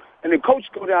training camp, and the coach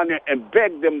go down there and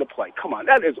beg them to play. Come on,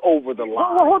 that is over the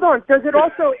line. Well, hold on.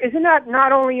 Isn't that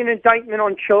not only an indictment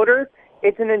on Childress,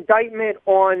 it's an indictment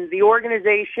on the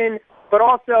organization, but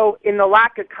also in the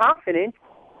lack of confidence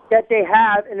that they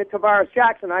have in the Tavares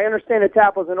Jackson. I understand it's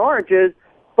apples and oranges,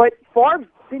 but Favre's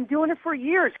been doing it for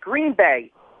years. Green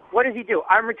Bay, what does he do?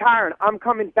 I'm retiring. I'm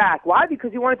coming back. Why?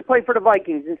 Because he wanted to play for the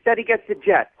Vikings. Instead, he gets the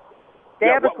Jets. They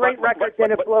have a great record,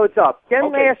 then it blows up.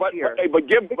 Then last year. But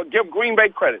give Green Bay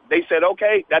credit. They said,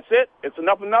 okay, that's it. It's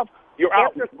enough. You're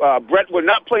out. Brett, we're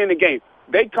not playing the game.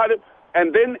 They cut it,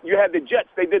 and then you had the Jets.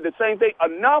 They did the same thing.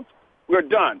 Enough. We're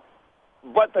done.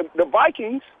 But the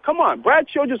Vikings, come on. Brad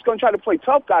Childress going to try to play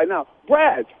tough guy now.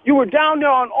 Brad, you were down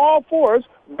there on all fours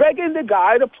begging the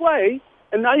guy to play,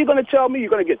 and now you're going to tell me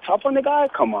you're going to get tough on the guy?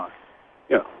 Come on.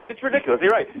 Yeah. It's ridiculous. You're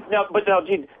right. Now,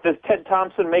 gee, does Ted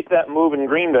Thompson make that move in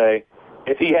Green Bay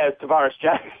if he has Tavares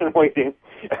Jackson waiting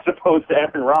as opposed to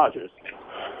Aaron Rodgers?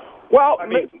 Well,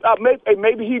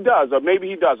 maybe he does, or maybe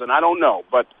he doesn't. I don't know.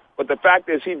 But the fact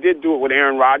is, he did do it with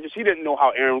Aaron Rodgers. He didn't know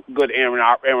how good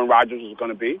Aaron Rodgers was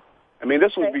going to be. I mean,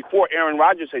 this was before Aaron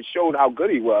Rodgers had showed how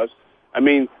good he was. I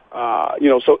mean,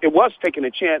 so it was taking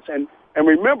a chance. And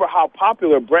remember how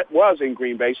popular Brett was in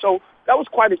Green Bay. So that was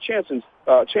quite a chance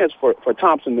for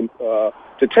Thompson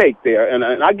to take there.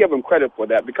 And I give him credit for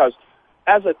that because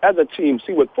as a team,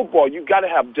 see, with football, you got to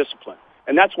have discipline.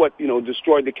 And that's what,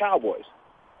 destroyed the Cowboys.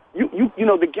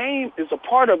 The game is a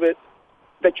part of it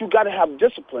that you got to have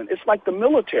discipline. It's like the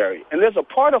military. And there's a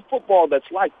part of football that's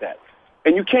like that.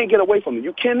 And you can't get away from it.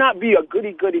 You cannot be a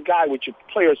goody-goody guy with your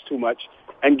players too much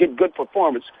and get good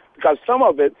performance because some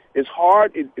of it is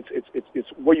hard. It's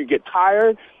where you get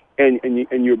tired and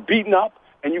you're beaten up,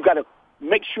 and you got to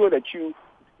make sure that you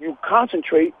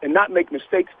concentrate and not make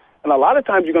mistakes. And a lot of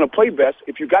times you're going to play best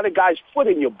if you got a guy's foot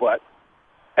in your butt,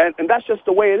 and that's just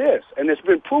the way it is. And it's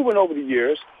been proven over the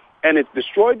years, and it's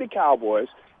destroyed the Cowboys,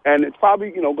 and it's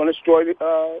probably going to destroy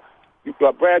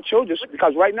Brad Childress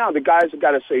because right now the guys have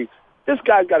got to say, this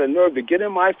guy's got a nerve to get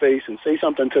in my face and say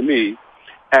something to me,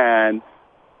 and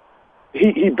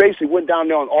he basically went down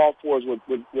there on all fours with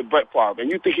Brett Favre,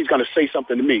 and you think he's going to say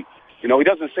something to me. He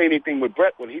doesn't say anything with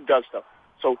Brett when he does stuff.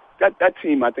 So that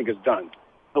team, I think, is done.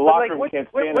 The locker room can't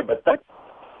stand it, but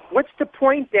what's the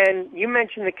point then? You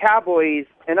mentioned the Cowboys,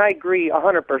 and I agree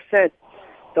 100%.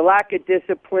 The lack of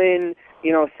discipline,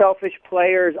 selfish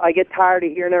players. I get tired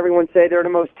of hearing everyone say they're the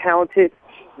most talented.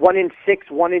 1 in 6,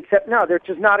 1 in 7. No, they're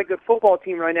just not a good football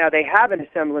team right now. They have an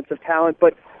semblance of talent,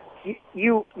 but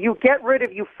you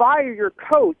fire your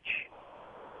coach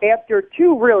after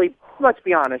 2 really, let's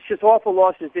be honest, just awful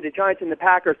losses to the Giants and the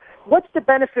Packers. What's the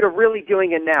benefit of really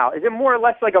doing it now? Is it more or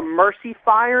less like a mercy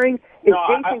firing? Is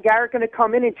Jason Garrett going to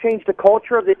come in and change the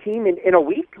culture of the team in a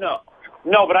week?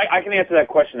 No, but I can answer that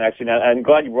question, actually, and I'm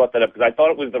glad you brought that up because I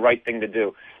thought it was the right thing to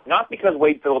do. Not because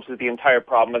Wade Phillips is the entire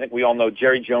problem. I think we all know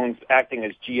Jerry Jones acting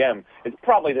as GM is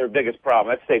probably their biggest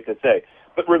problem. That's safe to say.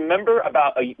 But remember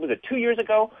was it 2 years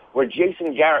ago, where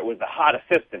Jason Garrett was the hot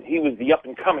assistant? He was the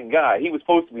up-and-coming guy. He was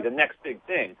supposed to be the next big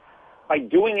thing. By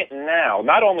doing it now,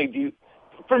 not only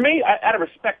for me, out of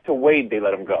respect to Wade, they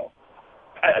let him go.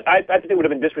 I think it would have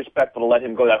been disrespectful to let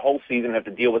him go that whole season and have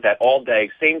to deal with that all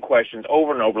day, same questions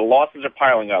over and over. The losses are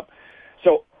piling up.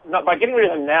 So by getting rid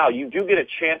of him now, you do get a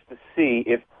chance to see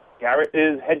if Garrett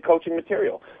is head coaching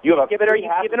material. Are you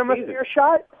giving him a fair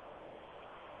shot?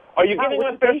 Are you giving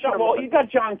him a fair shot? Well, you got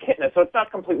John Kitna, so it's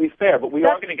not completely fair, but we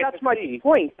are going to get to see. That's my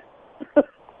point.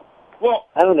 Well,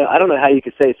 I don't know how you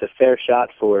could say it's a fair shot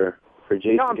for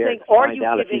Jason I'm Garrett. saying, are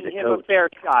you giving him a fair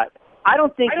shot? I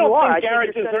don't think you are. I don't think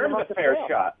Garrett deserves a fair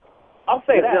shot. I'll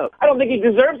say that. No. I don't think he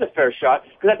deserves a fair shot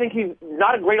because I think he's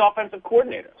not a great offensive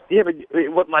coordinator. Yeah, but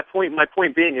what my point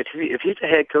being, if he's a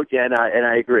head coach, and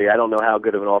I agree. I don't know how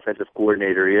good of an offensive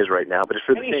coordinator he is right now, but it's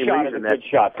for the same reason that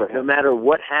no matter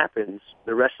what happens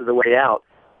the rest of the way out,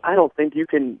 I don't think you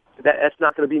can. That's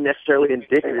not going to be necessarily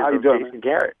indicative of Jason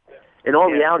Garrett. In all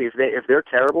reality, if they're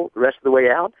terrible the rest of the way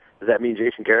out, does that mean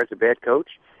Jason Garrett's a bad coach?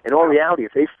 In all reality,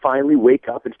 if they finally wake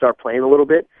up and start playing a little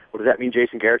bit, well, does that mean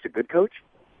Jason Garrett's a good coach?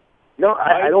 No,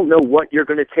 I don't know what you're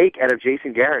going to take out of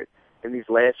Jason Garrett in these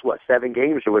last 7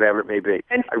 games or whatever it may be.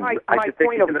 And I should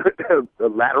think he's in the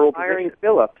lateral hiring position.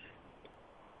 Phillips.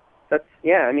 That's.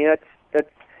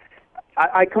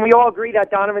 Can we all agree that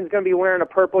Donovan's going to be wearing a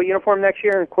purple uniform next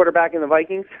year and quarterbacking the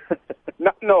Vikings?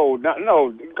 No,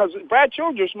 because Brad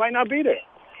Childress might not be there.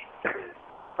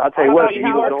 I'll tell you what, if he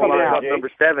was on line up number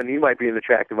 7, he might be an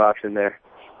attractive option there.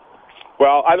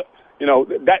 Well,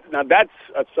 that's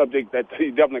a subject that you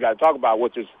definitely got to talk about,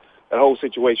 which is that whole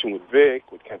situation with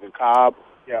Vic, with Kevin Cobb,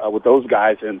 with those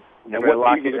guys, and what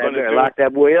the Eagles are going to do. Lock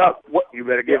that boy up. You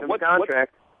better give him a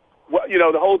contract.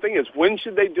 The whole thing is, when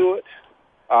should they do it?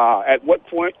 At what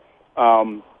point?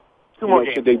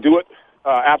 Should they do it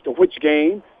after which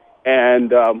game?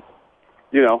 And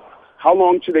how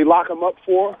long should they lock him up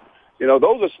for?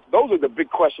 those are the big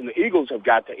questions the Eagles have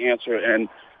got to answer. And,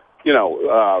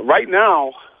 right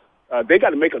now, they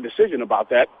got to make a decision about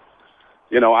that.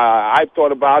 I've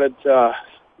thought about it.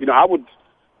 I would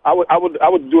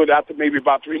do it after maybe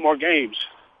about 3 more games.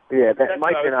 Yeah,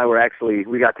 Mike and I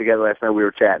we got together last night. We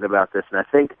were chatting about this, and I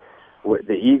think what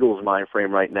the Eagles' mind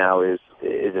frame right now is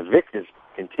if Vic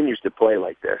continues to play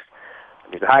like this.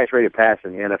 He's the highest rated passer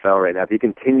in the NFL right now. If he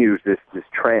continues this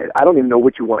trend, I don't even know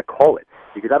what you want to call it,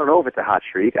 because I don't know if it's a hot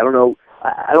streak. I don't know.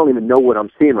 I don't even know what I'm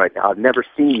seeing right now. I've never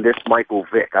seen this Michael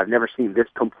Vick. I've never seen this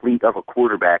complete of a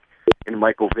quarterback in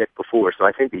Michael Vick before. So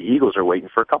I think the Eagles are waiting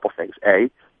for a couple things.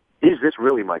 A, is this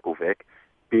really Michael Vick?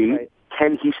 B,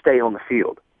 can he stay on the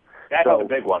field? That's the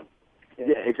big one.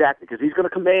 Yeah, exactly, because he's going to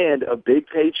command a big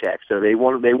paycheck. So they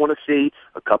want to see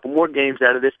a couple more games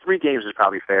out of this. 3 games is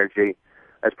probably fair, G.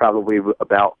 That's probably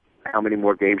about how many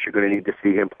more games you're going to need to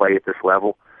see him play at this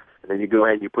level. And then you go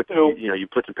ahead and you put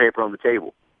some paper on the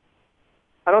table.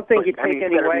 I don't think you take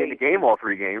any away. Be in the game all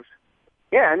 3 games.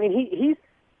 Yeah, I mean he's.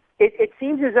 It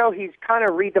seems as though he's kind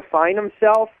of redefined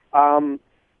himself.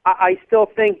 I still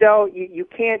think though you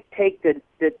can't take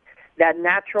that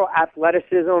natural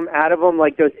athleticism out of him,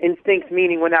 like those instincts.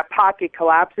 Meaning when that pocket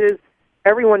collapses,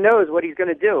 everyone knows what he's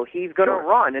going to do. He's going to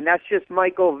run, and that's just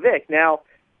Michael Vick. Now,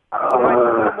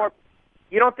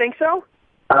 you don't think so?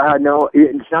 No,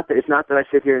 it's not that I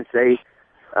sit here and say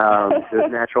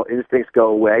those natural instincts go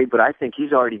away, but I think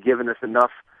he's already given us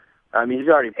enough. I mean, he's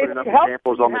already put enough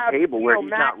examples on the table where he's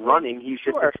not running; he's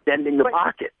just extending the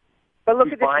pocket. But look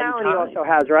at the talent he also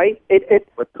has, right?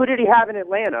 Who did he have in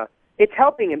Atlanta? It's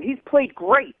helping him. He's played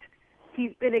great.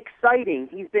 He's been exciting.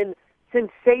 He's been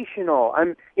sensational.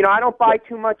 I don't buy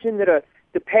too much into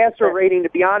the passer rating, to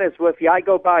be honest with you. I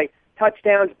go by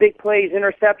touchdowns, big plays,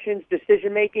 interceptions,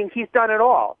 decision-making. He's done it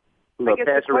all. Look,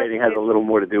 passer rating has a little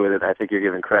more to do with it. I think you're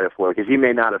giving credit for it, because he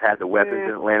may not have had the weapons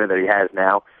in Atlanta that he has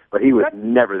now, but he was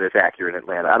never this accurate in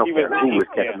Atlanta. I don't care who was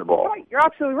catching the ball. Right. You're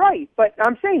absolutely right. But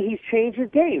I'm saying he's changed his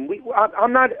game.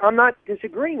 I'm not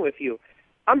disagreeing with you.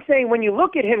 I'm saying when you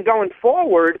look at him going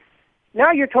forward,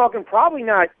 now you're talking probably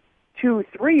not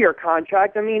 2-3-year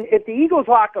contract. I mean, if the Eagles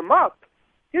lock him up,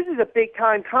 this is a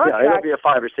big-time contract. Yeah, it'll be a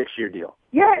 5 or 6 year deal.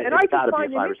 Yeah, and I just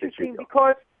find it interesting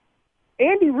because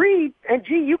Andy Reid, and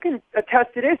G, you can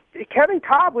attest to this, Kevin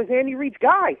Cobb was Andy Reid's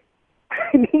guy.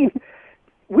 I mean,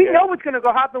 we know what's going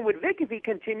to happen with Vic if he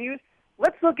continues.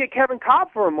 Let's look at Kevin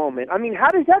Cobb for a moment. I mean, how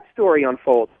does that story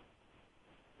unfold?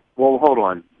 Well, hold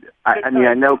on.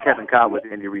 I know Kevin Cobb was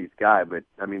Andy Reid's guy, but,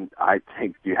 I mean, I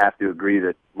think you have to agree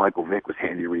that Michael Vick was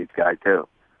Andy Reid's guy, too.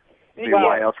 I mean,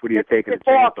 why else would he have taken a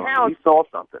chance on him? He saw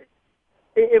something.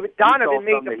 Donovan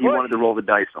made the push. He wanted to roll the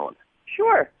dice on.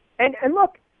 Sure. And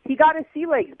look, he got his sea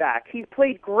legs back. He's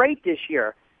played great this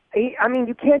year.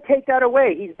 You can't take that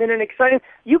away. He's been an exciting...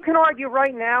 You can argue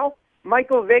right now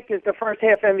Michael Vick is the first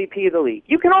half MVP of the league.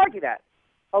 You can argue that.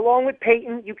 Along with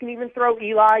Peyton, you can even throw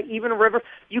Eli, even Rivers.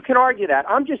 You can argue that.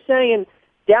 I'm just saying,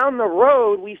 down the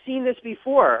road, we've seen this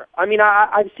before. I mean,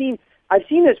 I've seen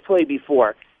this play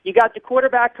before. You got the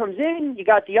quarterback comes in. You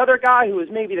got the other guy who was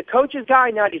maybe the coach's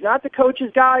guy. Now he's not the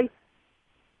coach's guy.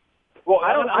 Well,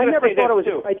 I never thought it was.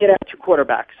 I did have 2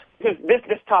 quarterbacks.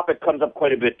 This topic comes up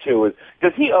quite a bit too. Is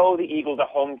does he owe the Eagles a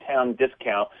hometown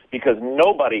discount because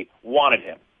nobody wanted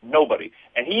him? Nobody,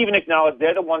 and he even acknowledged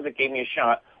they're the ones that gave me a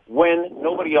shot when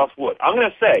nobody else would. I'm going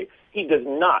to say he does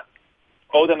not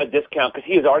owe them a discount because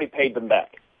he has already paid them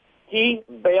back. He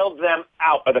bailed them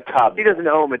out of the Cobb. He doesn't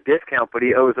owe them a discount, but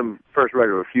he owes them first right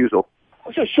of refusal.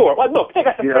 Sure. Well, look, they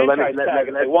got the franchise tag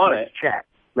if they want it.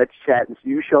 Let's chat, and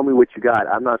you show me what you got.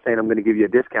 I'm not saying I'm going to give you a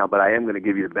discount, but I am going to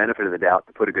give you the benefit of the doubt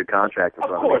to put a good contract in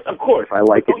front of me. Of course. If I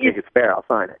like it, think it's fair, I'll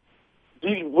sign it.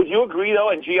 Would you agree, though?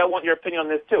 And, G, I want your opinion on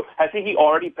this, too. Has he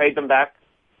already paid them back?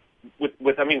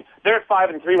 I mean, they're at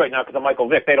 5-3 right now because of Michael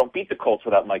Vick. They don't beat the Colts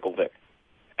without Michael Vick.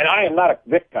 And I am not a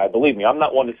Vick guy, believe me. I'm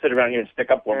not one to sit around here and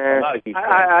stick up for him. I'm not a huge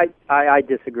fan. I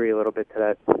disagree a little bit to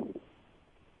that.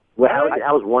 Well,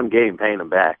 that was one game paying them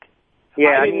back.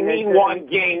 Yeah, I didn't mean one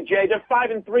game, Jay. They're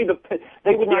 5-3.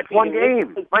 They would not. It's one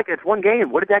game, Mike. It's one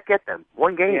game. What did that get them?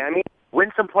 One game. Yeah, I mean,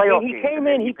 win some playoff games. He came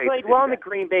in. He played well in the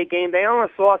Green Bay game. They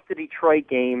almost lost the Detroit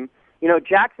game.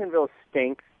 Jacksonville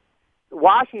stinks.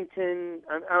 Washington,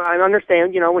 I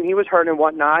understand. When he was hurt and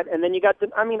whatnot, and then you got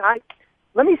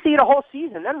let me see the whole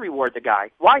season, then reward the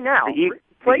guy. Why now? The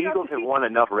Eagles have won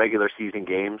enough regular season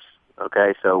games.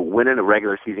 Okay, so winning a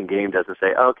regular season game doesn't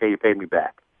say, okay, you paid me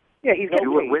back. Yeah, he's going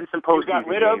to win some postseason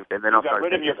games, and then I'll start. You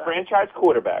got rid of your franchise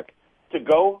quarterback to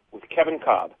go with Kevin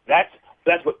Cobb. That's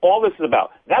what all this is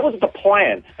about. That was the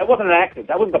plan. That wasn't an accident.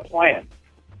 That was the plan.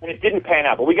 and it didn't pan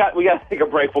out. But we got to take a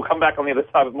break. We'll come back on the other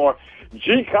side with more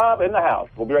G Cobb in the house.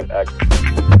 We'll be right back. The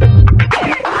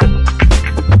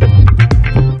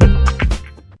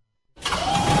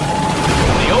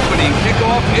opening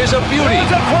kickoff is a beauty.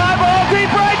 There's a fly ball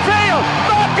deep right field.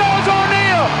 Back goes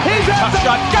O'Neal. He's at the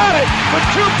shot. Got it with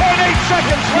 2.8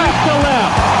 seconds left. To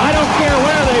left. I don't care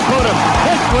where they put him.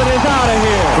 This one is out of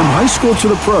here. From high school to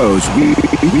the pros, we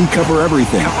cover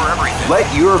everything.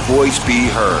 Let your voice be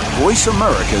heard. Voice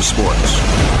America Sports.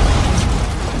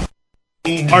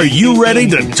 Are you ready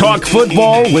to talk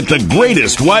football with the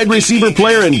greatest wide receiver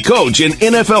player and coach in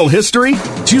NFL history?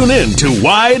 Tune in to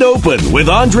Wide Open with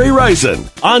Andre Rison.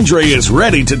 Andre is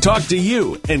ready to talk to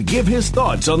you and give his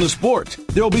thoughts on the sport.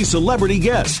 There'll be celebrity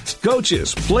guests,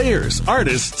 coaches, players,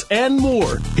 artists, and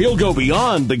more. He'll go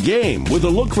beyond the game with a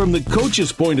look from the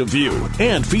coach's point of view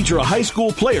and feature a high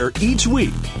school player each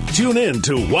week. Tune in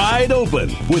to Wide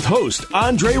Open with host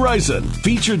Andre Rison,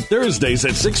 featured Thursdays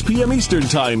at 6 p.m. Eastern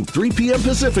Time, 3 p.m.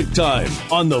 Pacific Time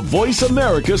on the Voice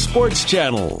America Sports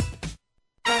Channel.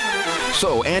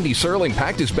 So Andy Serling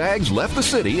packed his bags, left the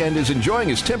city, and is enjoying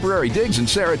his temporary digs in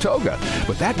Saratoga.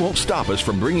 But that won't stop us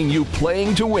from bringing you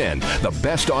Playing to Win, the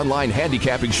best online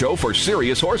handicapping show for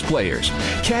serious horse players.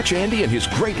 Catch Andy and his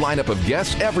great lineup of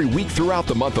guests every week throughout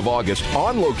the month of August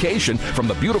on location from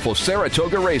the beautiful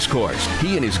Saratoga Racecourse.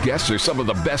 He and his guests are some of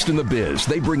the best in the biz.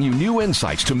 They bring you new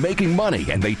insights to making money,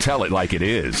 and they tell it like it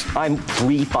is. I'm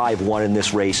 3-5-1 in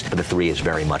this race, but the 3 is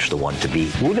very much the one to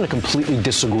beat. We're going to completely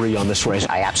disagree on this race.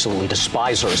 I absolutely despise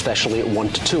her, especially at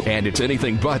 1-2. And it's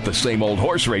anything but the same old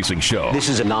horse racing show. This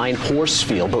is a 9-horse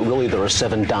field, but really there are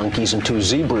 7 donkeys and 2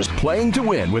 zebras. Playing to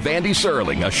Win with Andy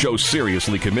Serling, a show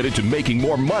seriously committed to making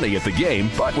more money at the game,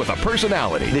 but with a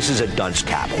personality. This is a dunce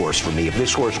cap horse for me. If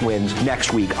this horse wins,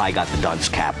 next week I got the dunce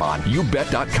cap on.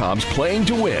 YouBet.com's Playing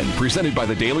to Win, presented by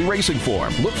the Daily Racing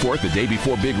Form. Look for it the day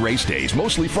before big race days,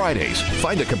 mostly Fridays.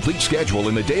 Find a complete schedule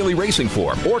in the Daily Racing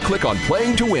Form or click on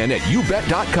Playing to Win at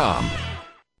YouBet.com.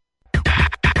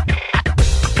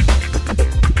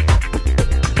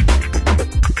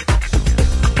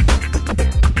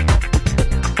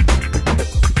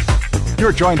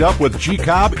 You're joined up with G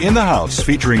Cobb in the house,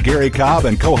 featuring Gary Cobb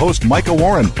and co-host Micah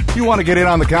Warren. You want to get in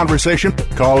on the conversation?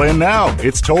 Call in now.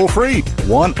 It's toll free.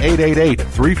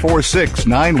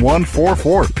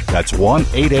 1-888-346-9144. That's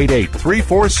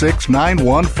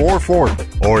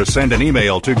 1-888-346-9144. Or send an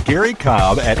email to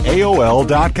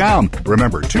GaryCobb@AOL.com.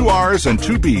 Remember, 2 R's and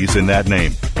 2 B's in that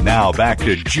name. Now back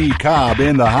to G Cobb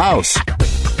in the house.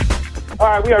 All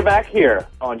right, we are back here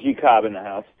on G Cobb in the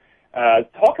house.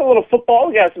 Talk a little football.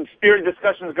 We got some spirited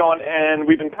discussions going, and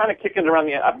we've been kind of kicking it around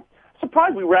the. I'm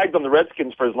surprised we ragged on the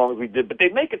Redskins for as long as we did, but they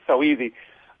make it so easy.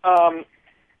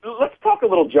 Let's talk a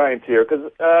little Giants here, because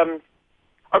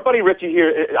our buddy Richie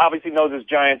here obviously knows his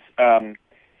Giants.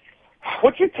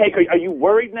 What's your take? Are you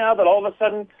worried now that all of a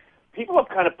sudden people have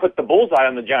kind of put the bullseye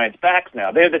on the Giants' backs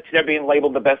now? They're being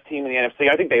labeled the best team in the NFC.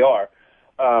 I think they are.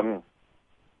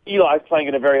 Eli's playing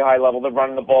at a very high level. They're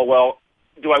running the ball well.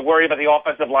 Do I worry about the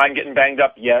offensive line getting banged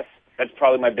up? Yes. That's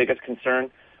probably my biggest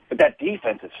concern. But that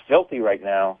defense is filthy right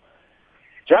now.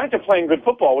 Giants are playing good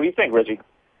football. What do you think, Reggie?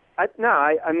 I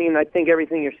think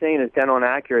everything you're saying is dead on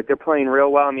accurate. They're playing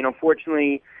real well. I mean,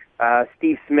 unfortunately,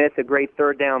 Steve Smith, a great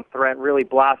third down threat, really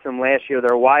blossomed last year.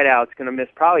 Their wideout's going to miss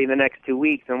probably the next 2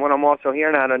 weeks. And what I'm also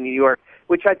hearing out of New York,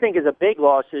 which I think is a big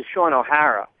loss, is Sean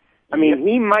O'Hara. I mean,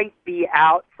 he might be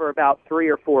out for about 3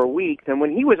 or 4 weeks. And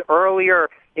when he was earlier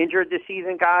injured this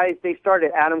season, guys, they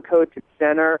started Adam Coates at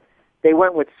center. They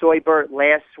went with Soybert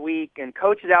last week, and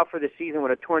Coates is out for the season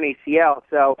with a torn ACL.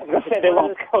 So I was going to say they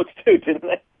lost Coates too, didn't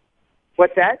they?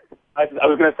 What's that? I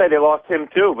was going to say they lost him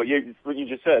too, but what you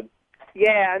just said.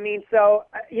 Yeah, I mean, so,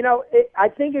 I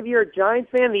think if you're a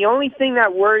Giants fan, the only thing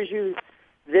that worries you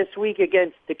this week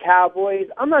against the Cowboys,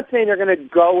 I'm not saying they're going to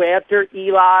go after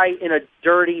Eli in a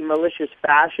dirty, malicious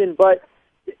fashion, but,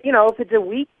 if it's a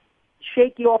weak,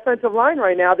 shaky offensive line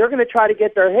right now, they're going to try to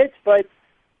get their hits, but,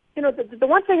 the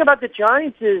one thing about the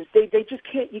Giants is they just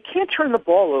you can't turn the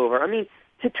ball over. I mean,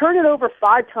 to turn it over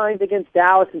 5 times against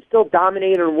Dallas and still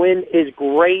dominate and win is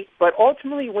great, but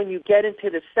ultimately when you get into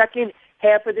the second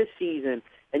half of the season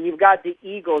and you've got the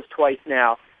Eagles twice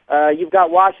now, you've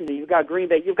got Washington, you've got Green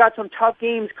Bay, you've got some tough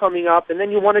games coming up, and then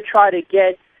you want to try to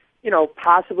get,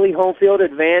 possibly home field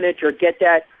advantage or get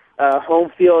that home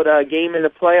field game in the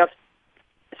playoffs,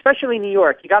 especially New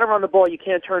York. You got to run the ball, you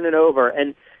can't turn it over,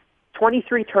 and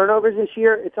 23 turnovers this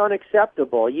year, it's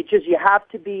unacceptable. You have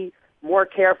to be more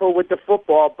careful with the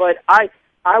football, but I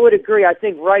would agree. I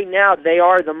think right now they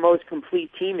are the most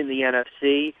complete team in the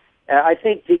NFC. I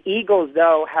think the Eagles,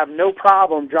 though, have no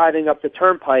problem driving up the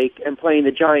turnpike and playing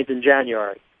the Giants in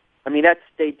January. I mean,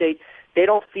 they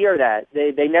don't fear that.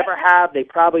 They never have. They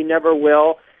probably never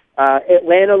will.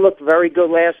 Atlanta looked very good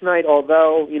last night,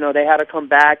 although, they had to come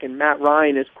back, and Matt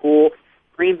Ryan is cool.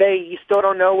 Green Bay, you still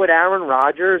don't know with Aaron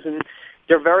Rodgers, and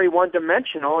they're very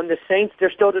one-dimensional. And the Saints,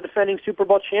 they're still the defending Super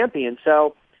Bowl champion.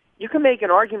 So you can make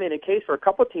an argument, a case for a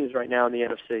couple of teams right now in the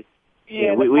NFC.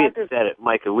 Yeah, we had said it,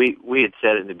 Micah. We had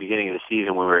said it in the beginning of the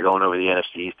season when we were going over the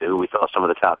NFC East, who we thought some of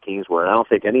the top teams were. And I don't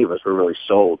think any of us were really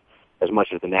sold as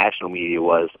much as the national media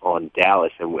was on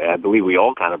Dallas. And I believe we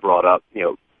all kind of brought up,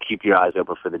 keep your eyes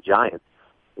open for the Giants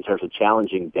in terms of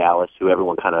challenging Dallas, who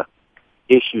everyone kind of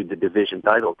issued the division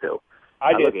title to.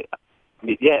 I look at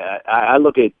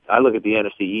the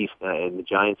NFC East and the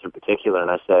Giants in particular,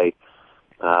 and I say,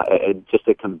 just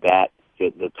to combat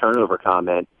the turnover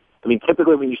comment. I mean,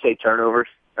 typically when you say turnovers,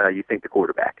 you think the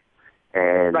quarterback.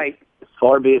 And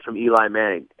far be it from Eli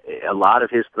Manning, a lot of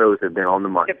his throws have been on the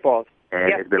money. Tip balls.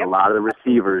 And it's been a lot of the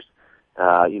receivers,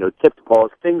 tipped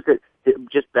balls, things that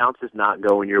just bounces not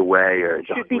going your way, or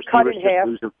should be cut in half.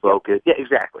 Losing focus. Yeah,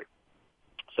 exactly.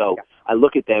 So I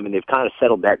look at them, and they've kind of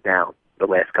settled that down the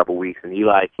last couple of weeks. And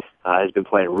Eli has been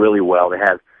playing really well. They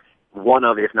have one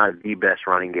of, if not the best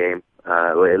running game,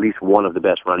 at least one of the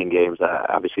best running games.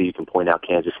 Obviously, you can point out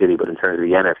Kansas City, but in terms of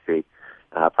the NFC,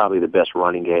 probably the best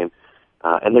running game.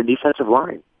 And their defensive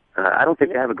line. I don't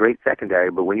think they have a great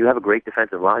secondary, but when you have a great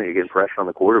defensive line, you're getting pressure on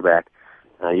the quarterback.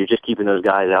 You're just keeping those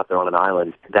guys out there on an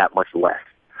island that much less.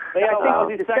 They had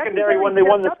the secondary when they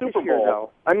won the Super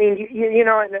Bowl. I mean,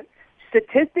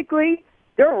 statistically,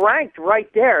 they're ranked right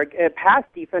there, pass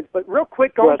defense. But real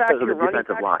quick, going back to your running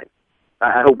defensive line.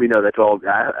 I hope we know that's all.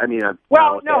 I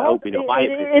hope we know.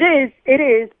 It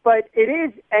is, but it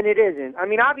is and it isn't. I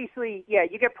mean, obviously,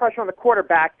 you get pressure on the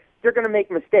quarterback, they're going to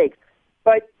make mistakes.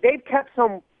 But they've kept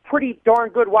some pretty darn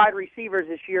good wide receivers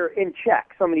this year in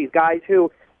check. Some of these guys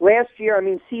who last year,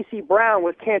 C.C. Brown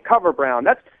was Can't Cover Brown.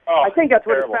 I think that's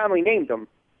what his family named him.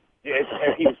 Yeah,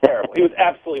 he was terrible. He was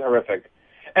absolutely horrific.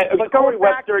 But going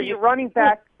back to your running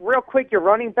back, real quick, your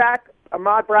running back,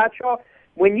 Ahmad Bradshaw,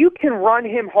 when you can run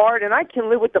him hard, and I can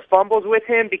live with the fumbles with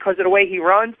him because of the way he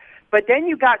runs, but then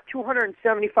you got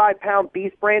 275-pound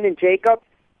beast Brandon Jacobs.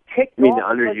 You mean the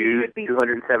underused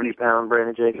 270-pound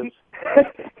Brandon Jacobs?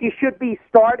 He should be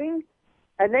starting,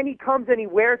 and then he comes and he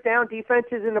wears down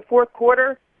defenses in the fourth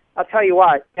quarter. I'll tell you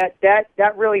what,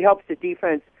 that really helps the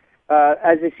defense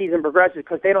as the season progresses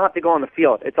because they don't have to go on the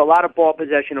field. It's a lot of ball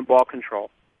possession and ball control.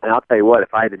 And I'll tell you what,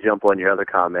 if I had to jump on your other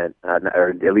comment, or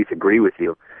at least agree with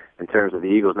you, in terms of the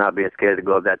Eagles not being scared to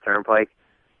go up that turnpike,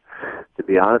 to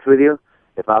be honest with you,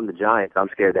 if I'm the Giants, I'm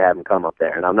scared to have them come up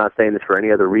there. And I'm not saying this for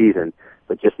any other reason,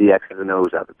 but just the X's and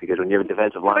O's of it. Because when you have a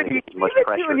defensive line, there's much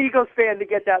pressure. You're an Eagles fan to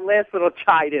get that last little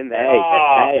chide in there.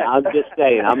 Hey, I'm just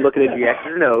saying. I'm looking at the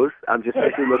X's and O's. I'm just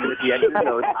simply looking at the X's and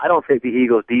O's. I don't think the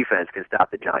Eagles' defense can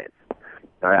stop the Giants.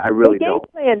 All right, I really don't.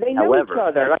 They know each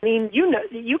other. I mean,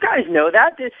 you guys know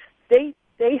that. They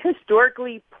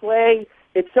historically play.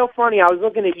 It's so funny. I was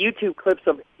looking at YouTube clips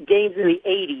of games in the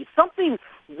 80s. Something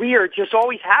weird just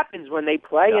always happens when they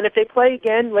play. Yeah. And if they play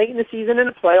again late in the season in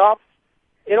the playoffs,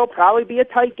 it'll probably be a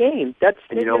tight game. And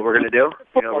you know what we're going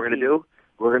to do?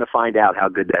 We're going to find out how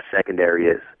good that secondary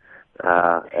is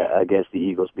against the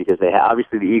Eagles because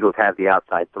obviously the Eagles have the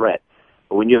outside threat.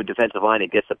 But when you have a defensive line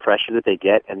that gets the pressure that they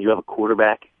get and you have a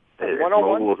quarterback that's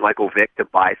mobile with Michael Vick to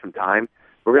buy some time,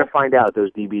 we're going to find out if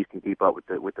those DBs can keep up with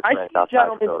the threat outside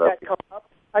of Philadelphia.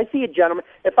 I see a gentleman.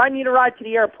 If I need a ride to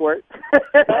the airport.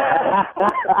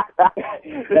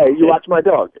 Hey, you watch my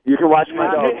dog. You can watch my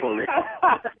dog for me.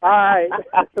 All right.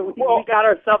 We got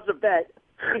ourselves a bet.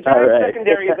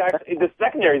 The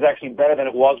secondary is actually better than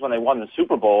it was when they won the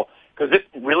Super Bowl because it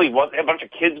really was a bunch of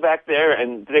kids back there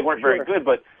and they weren't very good,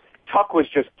 but Tuck was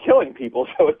just killing people,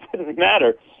 so it didn't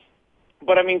matter.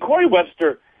 But, Corey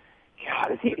Webster,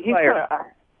 God, he's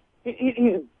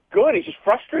good. He's just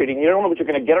frustrating. You don't know what you're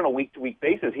going to get on a week-to-week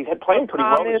basis. He's playing pretty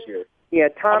well this year. Yeah,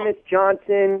 Thomas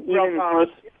Johnson, even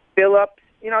Phillips.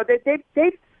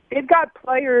 They've got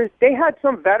players. They had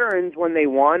some veterans when they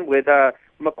won with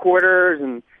McQuarters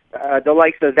and the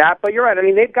likes of that. But you're right.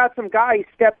 They've got some guys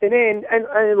stepping in.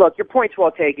 And look, your point's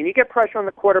well taken. You get pressure on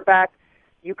the quarterback.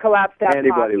 You collapse that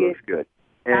Anybody pocket. Looks good.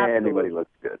 Absolutely. Anybody looks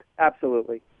good.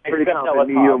 Absolutely. Pretty confident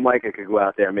you and Micah could go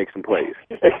out there and make some plays.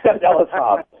 Except Ellis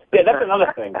Hobbs. Yeah, that's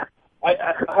another thing.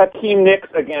 Hakeem Nicks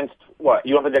against what?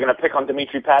 You don't think they're going to pick on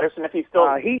Dimitri Patterson if he's still...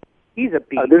 He's a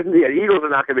beast. The Eagles are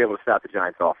not going to be able to stop the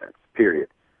Giants' offense, period.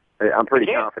 I'm pretty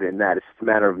confident in that. It's just a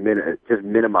matter of just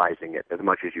minimizing it as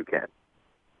much as you can.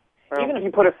 Even if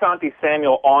you put Asante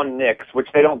Samuel on Nicks,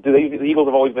 which they don't do, the Eagles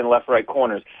have always been left-right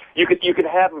corners, you could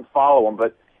have him follow him,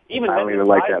 but even I don't even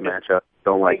like that matchup.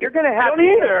 Don't like You're going to have I don't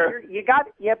either. You got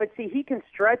but see, he can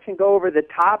stretch and go over the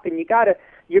top, and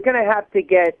you're going to have to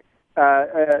get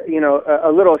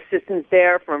a little assistance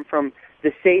there from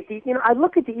the safety. I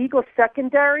look at the Eagles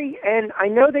secondary, and I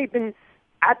know they've been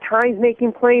at times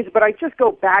making plays, but I just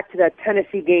go back to that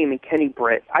Tennessee game and Kenny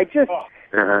Britt. I'm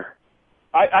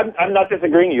not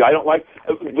disagreeing with you. I don't like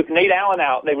with Nate Allen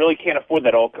out. They really can't afford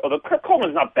that. Although Kirk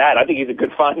Coleman's not bad. I think he's a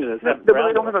good find in the seventh round.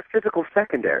 They don't have a physical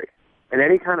secondary, and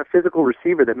any kind of physical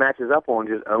receiver that matches up on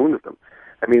just owns them.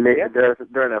 I mean,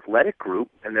 they're an athletic group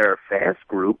and they're a fast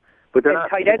group, but they're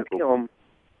not tight ends kill them.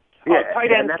 Yeah,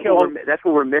 tight ends kill them. That's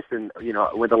what we're missing.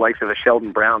 With the likes of a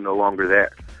Sheldon Brown no longer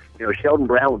there. Sheldon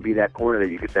Brown would be that corner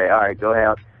that you could say, all right, go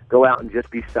out and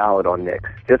just be solid on Knicks.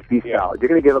 Just be solid. You're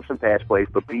going to give up some pass plays,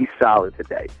 but be solid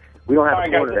today. We don't have a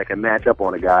corner that can match up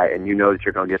on a guy, and you know that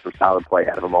you're going to get some solid play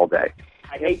out of him all day.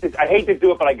 I hate to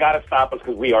do it, but I got to stop us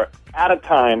because we are out of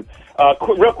time.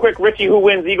 Real quick, Richie, who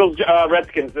wins Eagles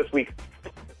Redskins this week?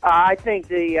 I think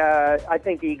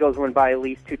the Eagles win by at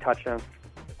least 2 touchdowns.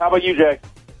 How about you, Jay?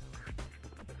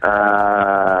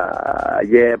 By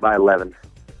 11.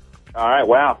 All right,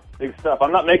 wow. Big stuff.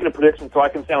 I'm not making a prediction so I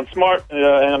can sound smart, and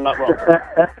I'm not wrong.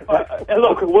 And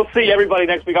look, we'll see everybody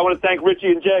next week. I want to thank Richie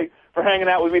and Jay for hanging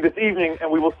out with me this evening, and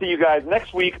we will see you guys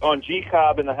next week on G.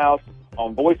 Cobb in the House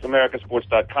on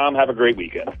VoiceAmericaSports.com. Have a great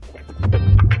weekend.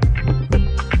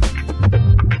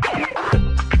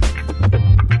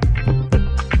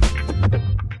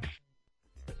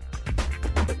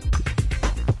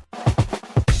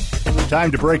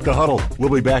 Time to break the huddle. We'll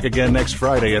be back again next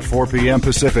Friday at 4 p.m.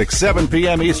 Pacific, 7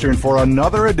 p.m. Eastern for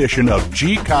another edition of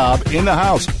G. Cobb in the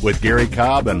House with Gary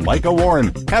Cobb and Micah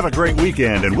Warren. Have a great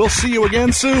weekend, and we'll see you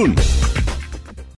again soon.